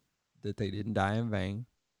they didn't die in vain,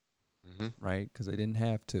 Hmm. right? Because they didn't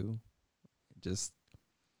have to. Just,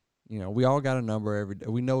 you know, we all got a number every day.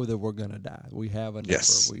 We know that we're gonna die. We have a number.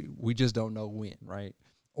 Yes. We just don't know when, right?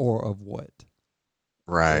 Or of what.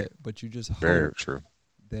 Right. But you just Very hope true.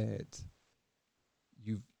 that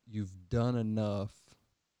you've done enough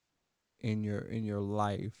in your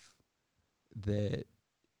life that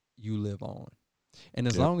you live on. And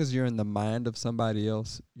as Yep. long as you're in the mind of somebody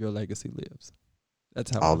else, your legacy lives.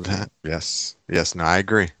 That's how I All the feel. time. Yes. Yes. No, I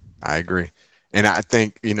agree. I agree. And I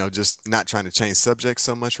think, just not trying to change subjects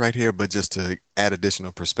so much right here, but just to add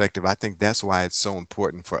additional perspective, I think that's why it's so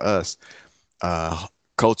important for us, uh,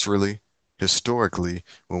 culturally, historically,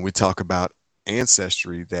 when we talk about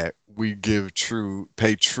ancestry, that we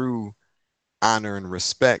pay true honor and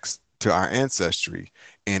respects to our ancestry,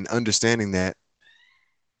 and understanding that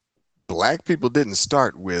Black people didn't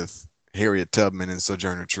start with Harriet Tubman and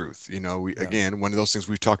Sojourner Truth. We, Yeah. again, one of those things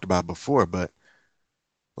we've talked about before, but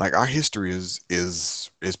like our history is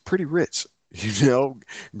pretty rich. You know,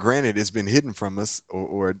 Granted, it's been hidden from us,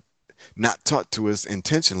 or not taught to us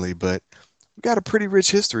intentionally, but we got a pretty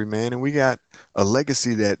rich history, man, and we got a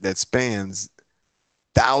legacy that spans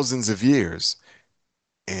thousands of years.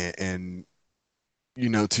 And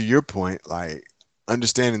to your point, like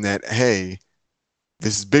understanding that, hey,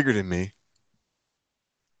 this is bigger than me.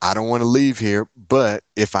 I don't want to leave here, but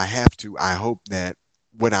if I have to, I hope that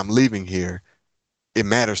what I'm leaving here, it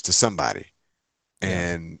matters to somebody. Yeah.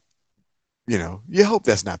 And you hope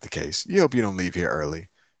that's not the case. You hope you don't leave here early,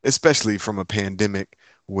 especially from a pandemic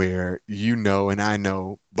where and I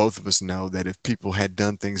know, both of us know, that if people had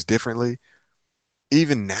done things differently,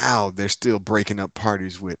 even now they're still breaking up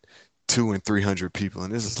parties with 200 and 300 people.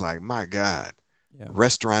 And this is like, my God, Yeah.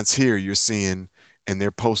 restaurants here you're seeing, and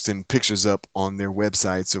they're posting pictures up on their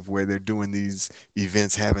websites of where they're doing these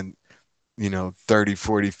events, having 30,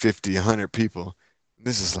 40, 50, 100 people.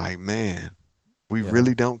 This is like, man, we Yeah.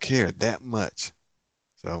 really don't care that much.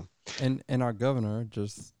 So, And our governor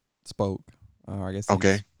just spoke. I guess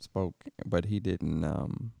okay. spoke, but he didn't.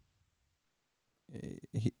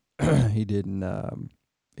 He he didn't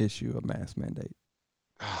issue a mask mandate.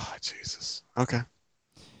 Oh, Jesus. Okay.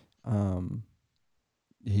 Um,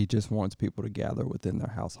 he just wants people to gather within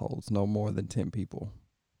their households, no more than 10 people.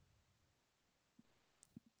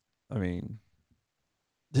 I mean,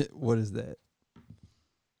 what is that?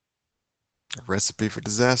 A recipe for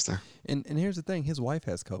disaster. And here's the thing: his wife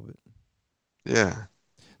has COVID. Yeah.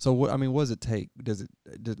 So what? I mean, what does it take? Does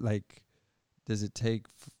it take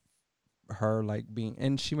her like being?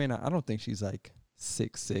 And she may not. I don't think she's like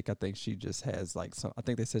sick. I think she just has like some. I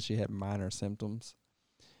think they said she had minor symptoms.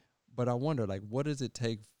 But I wonder, like, what does it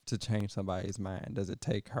take to change somebody's mind? Does it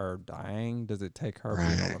take her dying? Does it take her being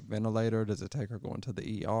on Right. a ventilator? Does it take her going to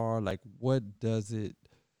the ER? Like, what does it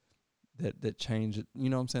that change it? You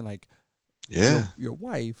know what I'm saying? Like, Yeah. your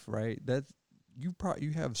wife, right? That's you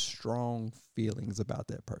have strong feelings about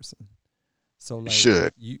that person. So You like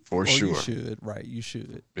should, for you sure. should, right? You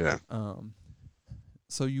should. Yeah. Um,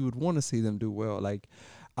 so you would want to see them do well. Like,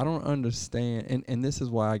 I don't understand, and this is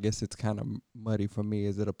why I guess it's kind of muddy for me.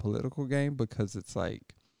 Is it a political game? Because it's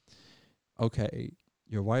like, okay,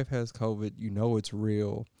 your wife has COVID, you know it's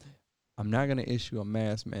real. I'm not gonna issue a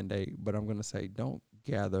mask mandate, but I'm gonna say don't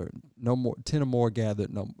gather no more 10 or more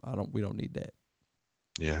gathered. No, we don't need that.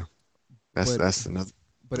 Yeah. That's But that's another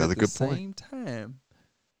but at another the good point. same time,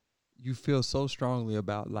 you feel so strongly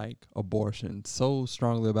about like abortion, so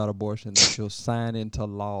strongly about abortion that you'll sign into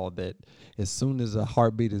law that as soon as a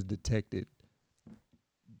heartbeat is detected,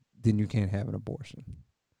 then you can't have an abortion.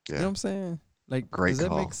 You know what Yeah. I'm saying? Like, Great does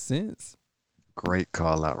that make call. sense? Great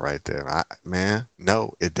call out right there. Man,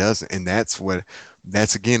 no, it doesn't. And that's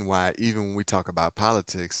again why even when we talk about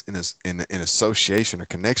politics in association or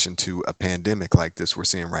connection to a pandemic like this we're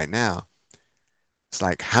seeing right now, it's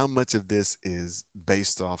like how much of this is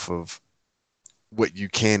based off of what you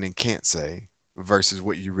can and can't say versus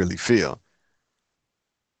what you really feel.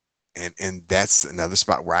 And that's another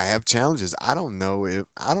spot where I have challenges. I don't know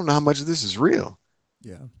how much of this is real.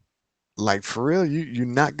 Yeah. Like for real, you're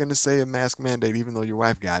not gonna say a mask mandate even though your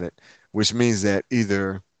wife got it, which means that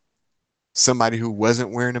either somebody who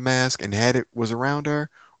wasn't wearing a mask and had it was around her,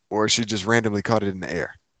 or she just randomly caught it in the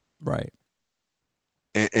air. Right.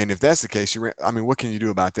 And if that's the case, I mean, what can you do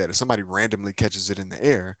about that? If somebody randomly catches it in the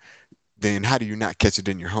air, then how do you not catch it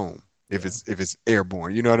in your home if Yeah. it's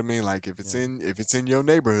airborne? You know what I mean? Like Yeah. if it's in your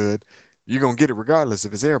neighborhood, you're gonna get it regardless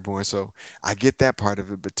if it's airborne. So I get that part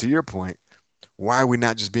of it, but to your point, why are we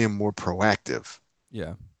not just being more proactive?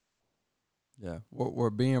 Yeah. Yeah. We're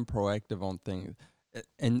being proactive on things.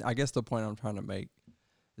 And I guess the point I'm trying to make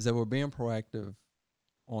is that we're being proactive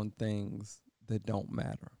on things that don't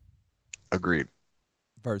matter Agreed.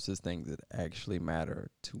 versus things that actually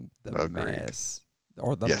matter to the Agreed. mass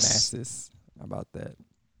or the Yes. masses. How about that?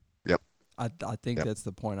 Yep. I think Yep. that's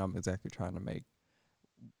the point I'm exactly trying to make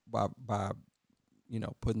by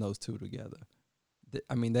putting those two together.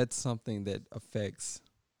 I mean, that's something that affects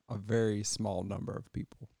a very small number of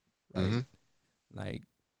people, right? Hmm. Like,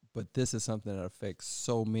 but this is something that affects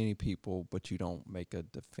so many people, but you don't make a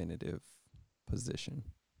definitive position,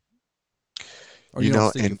 or you don't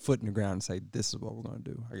stick your And foot in the ground and say, "This is what we're going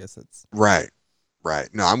to do." I guess that's right, right.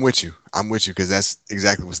 No, I'm with you. I'm with you because that's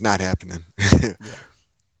exactly what's not happening. yeah.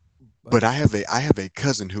 But But I have a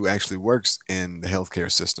cousin who actually works in the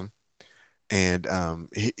healthcare system, and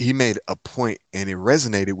he made a point, and it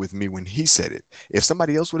resonated with me when he said it. If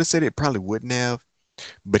somebody else would have said it, it probably wouldn't have.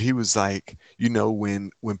 But he was like,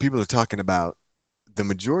 when people are talking about the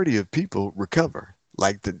majority of people recover,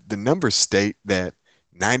 like the numbers state that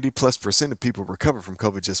 90+% of people recover from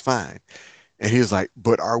COVID just fine. And he was like,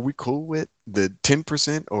 but are we cool with the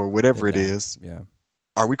 10% or whatever that it down, is? yeah,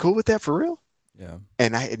 Are we cool with that for real? yeah.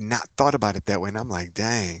 And I had not thought about it that way. And I'm like,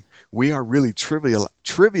 dang, we are really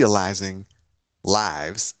trivializing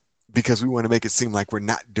lives because we want to make it seem like we're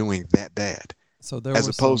not doing that bad. So there As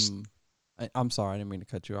were opposed, some. I'm sorry, I didn't mean to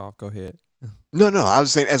cut you off. Go ahead. no, no, I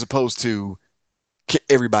was saying as opposed to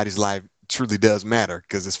everybody's life truly does matter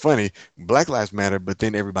because it's funny, Black lives matter, but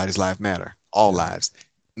then everybody's life matter, all Yeah, lives.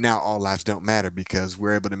 Now all lives don't matter because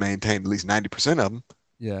we're able to maintain at least 90% of them.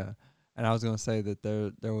 yeah. And I was gonna say that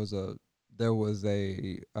there was a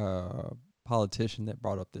politician that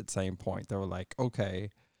brought up that same point. They were like, okay,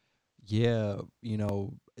 yeah,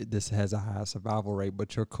 this has a high survival rate,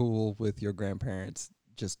 but you're cool with your grandparents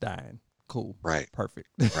just dying. Cool, Right, perfect.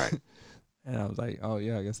 right. And I was like, oh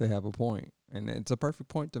yeah, I guess they have a point, and it's a perfect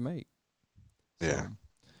point to make. Yeah. So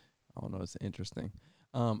I don't know, it's interesting.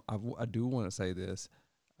 I do want to say this.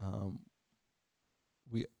 Um,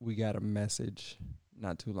 we got a message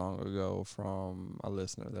not too long ago from a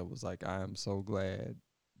listener that was like, I am so glad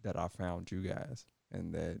that I found you guys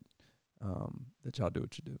and that y'all do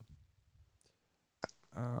what you do.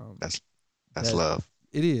 Um, That's that's that love.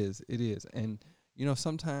 it is, and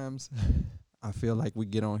sometimes I feel like we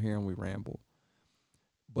get on here and we ramble,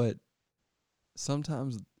 but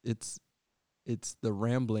sometimes it's the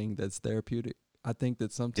rambling that's therapeutic. I think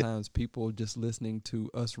that Yeah, sometimes people just listening to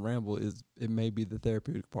us ramble it may be the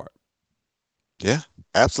therapeutic part. yeah,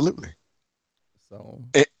 absolutely. So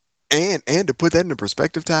A- and to put that into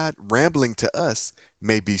perspective, Todd, rambling to us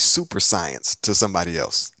may be super science to somebody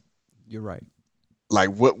else. you're right. Like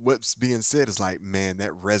what's being said is like, man,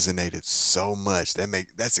 that resonated so much.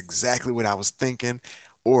 That's exactly what I was thinking,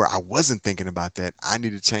 or I wasn't thinking about that. I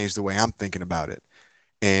need to change the way I'm thinking about it.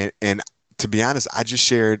 And to be honest, I just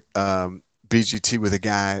shared BGT with a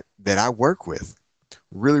guy that I work with.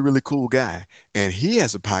 Really, really cool guy. And he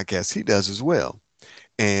has a podcast he does as well.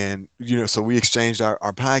 And so we exchanged our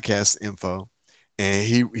podcast info, and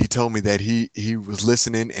he told me that he was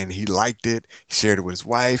listening and he liked it. He shared it with his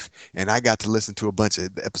wife, and I got to listen to a bunch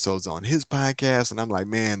of the episodes on his podcast. And I'm like,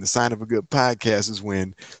 man, the sign of a good podcast is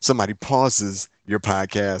when somebody pauses your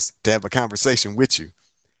podcast to have a conversation with you.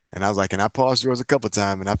 And I was like, and I paused yours a couple of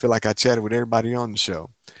times, and I feel like I chatted with everybody on the show.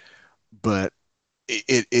 But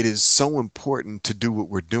it is so important to do what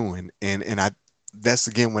we're doing, and I that's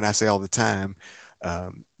again when I say all the time,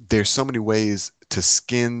 there's so many ways to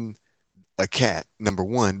skin. a cat, number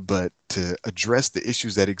one, but to address the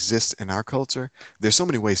issues that exist in our culture, there's so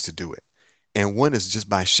many ways to do it. And one is just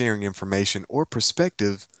by sharing information or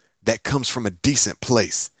perspective that comes from a decent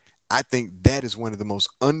place. I think that is one of the most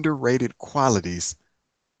underrated qualities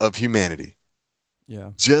of humanity.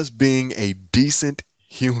 Yeah. Just being a decent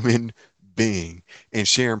human being and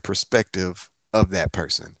sharing perspective of that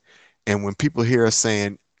person. And when people hear us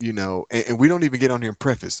saying, and we don't even get on here and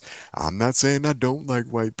preface, I'm not saying I don't like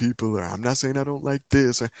white people, or I'm not saying I don't like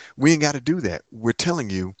this, or we ain't got to do that. We're telling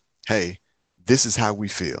you, hey, this is how we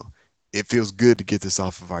feel. It feels good to get this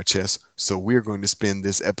off of our chest. So we're going to spend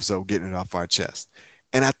this episode getting it off our chest.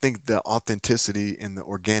 And I think the authenticity and the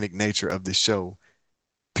organic nature of the show,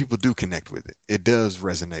 people do connect with it. It does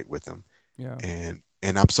resonate with them. Yeah.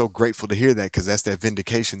 And I'm so grateful to hear that, because that's that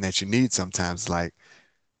vindication that you need sometimes. Like,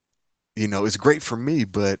 it's great for me,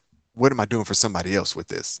 but what am I doing for somebody else with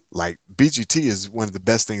this? Like, BGT is one of the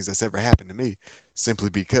best things that's ever happened to me, simply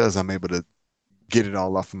because I'm able to get it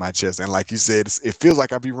all off of my chest. And like you said, it feels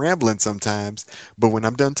like I be rambling sometimes, but when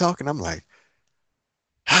I'm done talking, I'm like,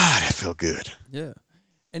 that felt good. Yeah.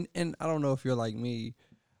 And I don't know if you're like me.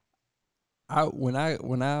 When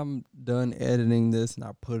I'm done editing this and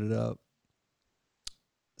I put it up,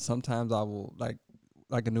 sometimes I will like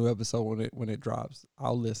a new episode when it drops,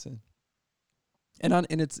 I'll listen. And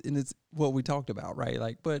it's what we talked about, right?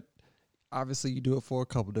 Like, but obviously you do it for a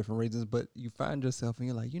couple different reasons, but you find yourself and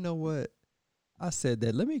you're like, you know what? I said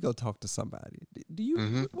that. Let me go talk to somebody. Do you?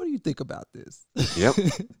 Hmm. What do you think about this? Yep.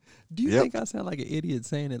 Do you Yep. think I sound like an idiot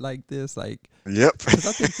saying it like this? Like, Yep. because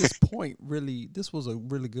I think this was a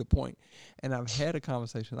really good point, and I've had a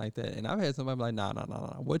conversation like that, and I've had somebody be like, nah, nah, nah,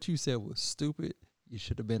 nah. What you said was stupid. You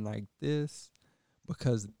should have been like this,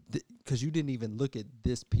 because you didn't even look at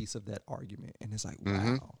this piece of that argument, and it's like,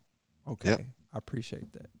 Hmm. wow, okay, Yep. I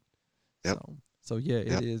appreciate that. Yep. So yeah, it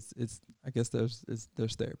Yep. is. It's I guess there's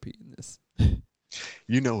therapy in this.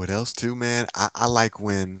 You know what else too, man? I like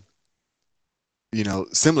when,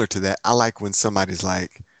 similar to that, I like when somebody's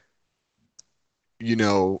like,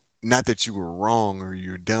 not that you were wrong or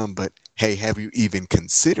you're dumb, but hey, have you even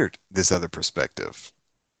considered this other perspective?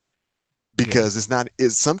 Yeah. Because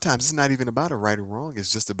it's sometimes it's not even about a right or wrong.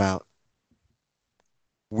 It's just about,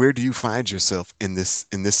 where do you find yourself in this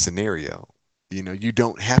scenario? You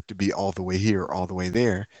don't have to be all the way here or all the way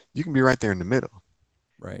there. You can be right there in the middle.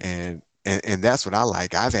 Right. And that's what I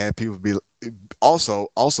like. I've had people be also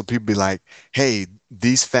people be like, hey,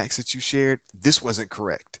 these facts that you shared, this wasn't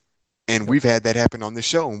correct. And Yep. we've had that happen on the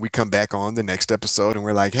show, and we come back on the next episode and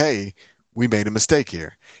we're like, hey, we made a mistake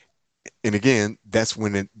here. And again, that's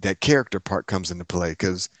when that character part comes into play,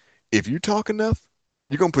 because if you talk enough,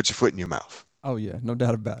 you're gonna put your foot in your mouth. Oh yeah, no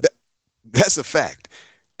doubt about it. That, that's a fact.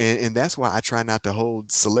 And that's why I try not to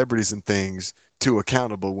hold celebrities and things too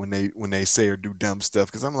accountable when they say or do dumb stuff,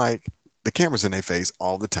 because I'm like, the camera's in their face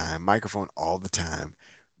all the time, microphone all the time.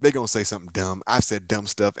 They're gonna say something dumb. I've said dumb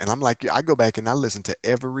stuff, and I'm like, I go back and I listen to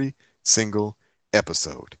every single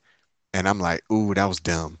episode, and I'm like, ooh, that was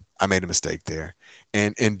dumb. I made a mistake there.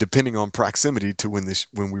 And depending on proximity to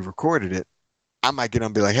when we recorded it, I might get on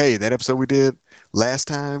and be like, hey, that episode we did last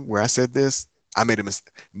time where I said this, I made a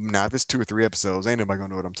mistake. Now, if it's 2 or 3 episodes, ain't nobody gonna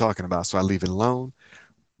know what I'm talking about, so I leave it alone.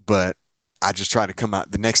 But I just try to come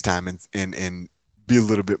out the next time and be a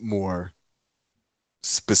little bit more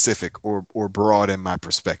specific or broad in my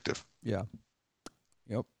perspective. Yeah.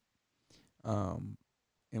 Yep. Um,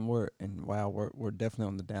 and wow, we're definitely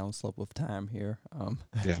on the downslope of time here.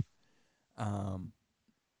 Yeah. Um,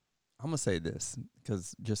 I'm gonna say this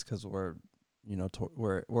because we're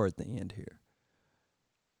we're at the end here.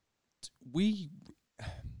 We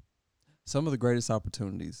Some of the greatest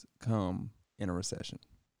opportunities come in a recession,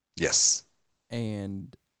 Yes.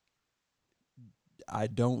 and I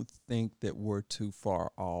don't think that we're too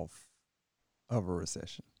far off of a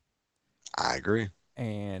recession. I agree.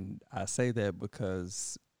 And I say that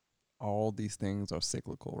because all these things are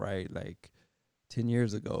cyclical, right? Like 10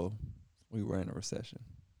 years ago, we were in a recession,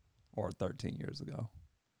 or 13 years ago.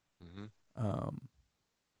 Hmm. Um,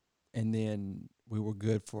 and then we were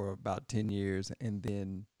good for about 10 years. And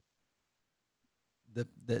then the,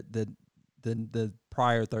 the, the, the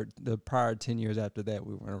prior 10 years after that,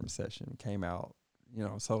 we were in a recession, came out,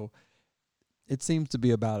 so it seems to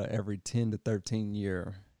be about a every 10 to 13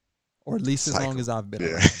 year, or at least as long Cycle. as I've been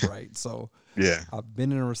Yeah. around, right? So Yeah. I've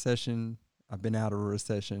been in a recession, I've been out of a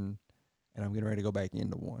recession, and I'm getting ready to go back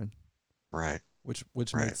into one, Right. which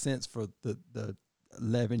Right. makes sense for the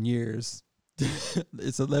 11 years.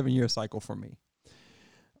 It's an 11-year cycle for me.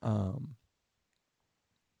 Um,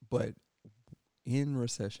 but in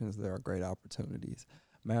recessions, there are great opportunities.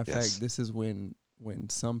 Matter of fact, Yes. this is when when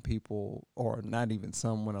some people, or not even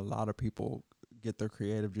some, when a lot of people get their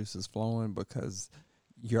creative juices flowing, because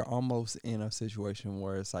you're almost in a situation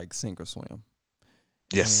where it's like sink or swim.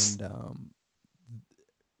 Yes. And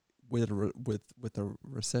with a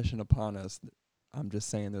recession upon us, I'm just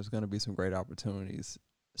saying there's going to be some great opportunities.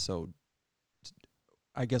 So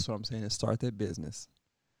I guess what I'm saying is start that business.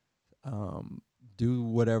 Do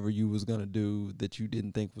whatever you was going to do that you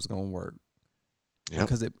didn't think was going to work. Yep.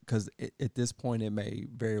 Because at this point it may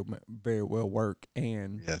very well work,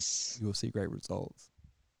 and Yes. you will see great results.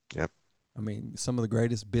 Yep. I mean, some of the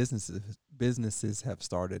greatest businesses have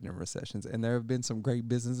started in recessions, and there have been some great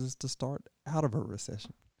businesses to start out of a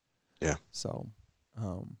recession. Yeah. So,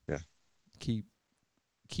 Yeah.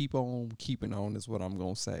 keep on keeping on is what I'm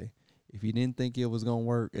gonna say. If you didn't think it was gonna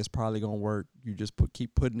work, it's probably gonna work. You just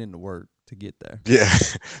keep putting in the work to get there. Yeah.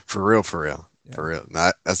 For real. For real. Yeah. For real.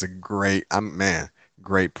 That's a great.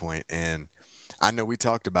 Great point. And I know we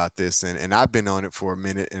talked about this, and I've been on it for a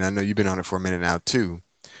minute, and I know you've been on it for a minute now too.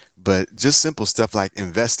 But just simple stuff like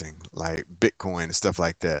investing, like Bitcoin and stuff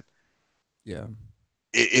like that. Yeah.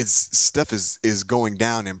 It's stuff is going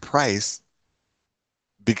down in price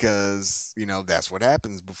because that's what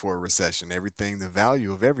happens before a recession. Everything, the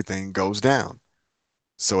value of everything goes down.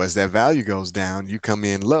 So as that value goes down, you come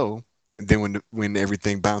in low, and then when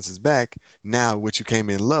everything bounces back, now what you came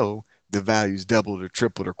in low, the value's doubled or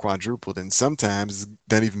tripled or quadrupled, and sometimes it's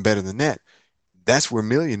done even better than that. That's where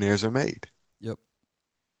millionaires are made. Yep.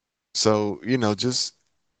 So just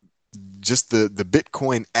the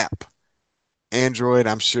Bitcoin app, Android,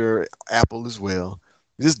 I'm sure Apple as well.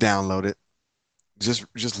 Just download it.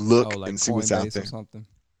 Just look Oh, like and see what's out Coinbase or there. something.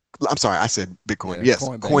 I'm sorry, I said Bitcoin. Yeah, Yes,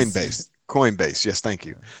 Coinbase. Coinbase. Coinbase. Yes, thank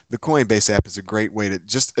you. Yeah. The Coinbase app is a great way to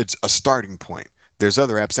it's a starting point. There's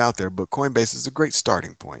other apps out there, but Coinbase is a great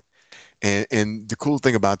starting point. And the cool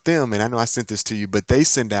thing about them, and I know I sent this to you, but they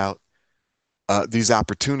send out these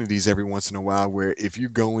opportunities every once in a while where if you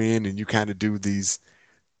go in and you kind of do these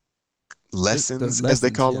The lessons, as they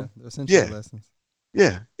lessons, call yeah, them, they're essentially yeah, lessons.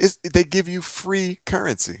 yeah, they give you free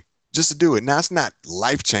currency just to do it. Now it's not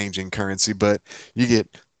life-changing currency, but you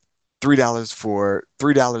get $3 for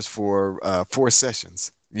 4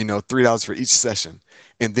 sessions. $3 for each session.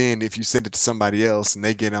 And then if you send it to somebody else and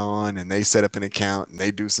they get on and they set up an account and they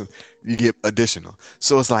do some, you get additional.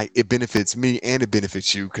 So it's like it benefits me and it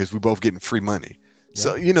benefits you because we're both getting free money.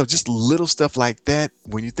 So Yeah. just little stuff like that.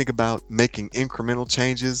 When you think about making incremental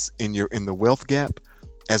changes in the wealth gap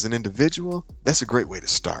as an individual, that's a great way to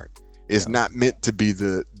start. It's Yeah. not meant to be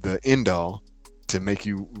the end all to make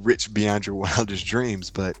you rich beyond your wildest dreams,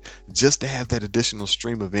 but just to have that additional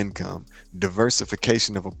stream of income.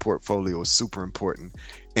 Diversification of a portfolio is super important,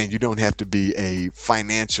 and you don't have to be a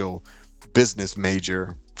financial business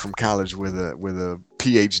major from college with a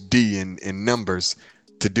PhD in numbers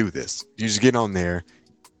to do this. You just get on there,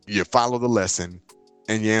 you follow the lesson,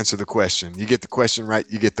 and you answer the question. You get the question right,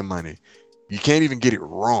 you get the money. You can't even get it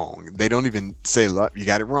wrong. They don't even say, look, you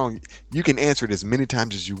got it wrong. You can answer it as many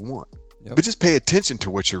times as you want. Yep. But just pay attention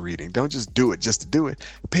to what you're reading. Don't just do it just to do it.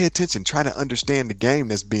 Pay attention. Try to understand the game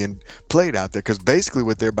that's being played out there. Because basically,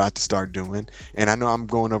 what they're about to start doing, and I know I'm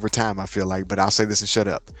going over time, I feel like, but I'll say this and shut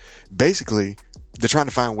up. Basically, they're trying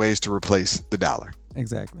to find ways to replace the dollar.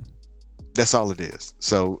 Exactly. That's all it is.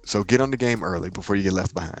 So get on the game early before you get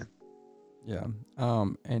left behind. Yeah.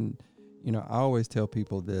 And I always tell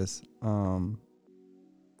people this.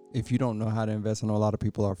 If you don't know how to invest, I know a lot of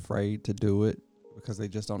people are afraid to do it because they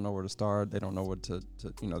just don't know where to start. They don't know what to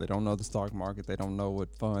they don't know the stock market. They don't know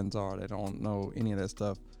what funds are. They don't know any of that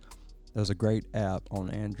stuff. There's a great app on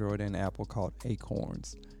Android and Apple called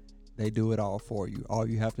Acorns. They do it all for you. All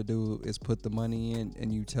you have to do is put the money in,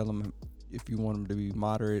 and you tell them if you want them to be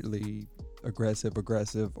moderately aggressive,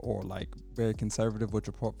 or like very conservative with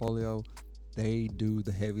your portfolio. They do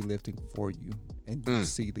the heavy lifting for you, and you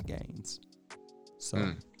see the gains.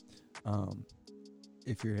 So,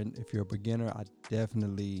 if you're a beginner, I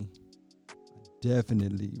definitely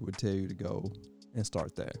would tell you to go and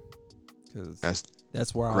start there, because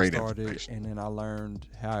that's where I started, and then I learned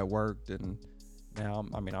how it worked, and now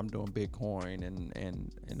I'm doing Bitcoin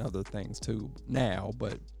and other things too now,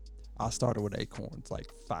 but I started with Acorns like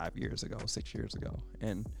 6 years ago,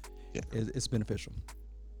 and it's beneficial.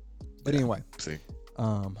 But anyway, see,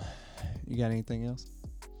 you got anything else?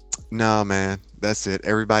 No, man, that's it.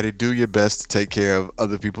 Everybody do your best to take care of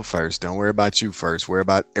other people first. Don't worry about you first. Worry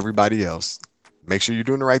about everybody else. Make sure you're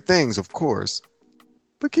doing the right things, of course,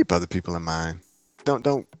 but keep other people in mind.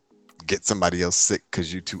 Don't get somebody else sick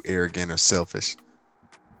because you're too arrogant or selfish.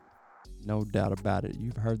 No doubt about it.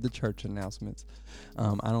 You've heard the church announcements.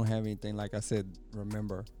 I don't have anything. Like I said,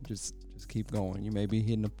 remember, just keep going. You may be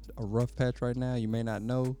hitting a rough patch right now. You may not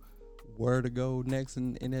know where to go next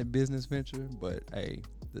in that business venture, but hey,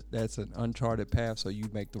 that's an uncharted path, so you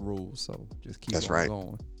make the rules. So just keep on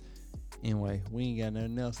going. Anyway, we ain't got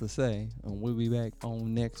nothing else to say, and we'll be back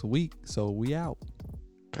on next week. So we out.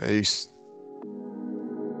 Peace.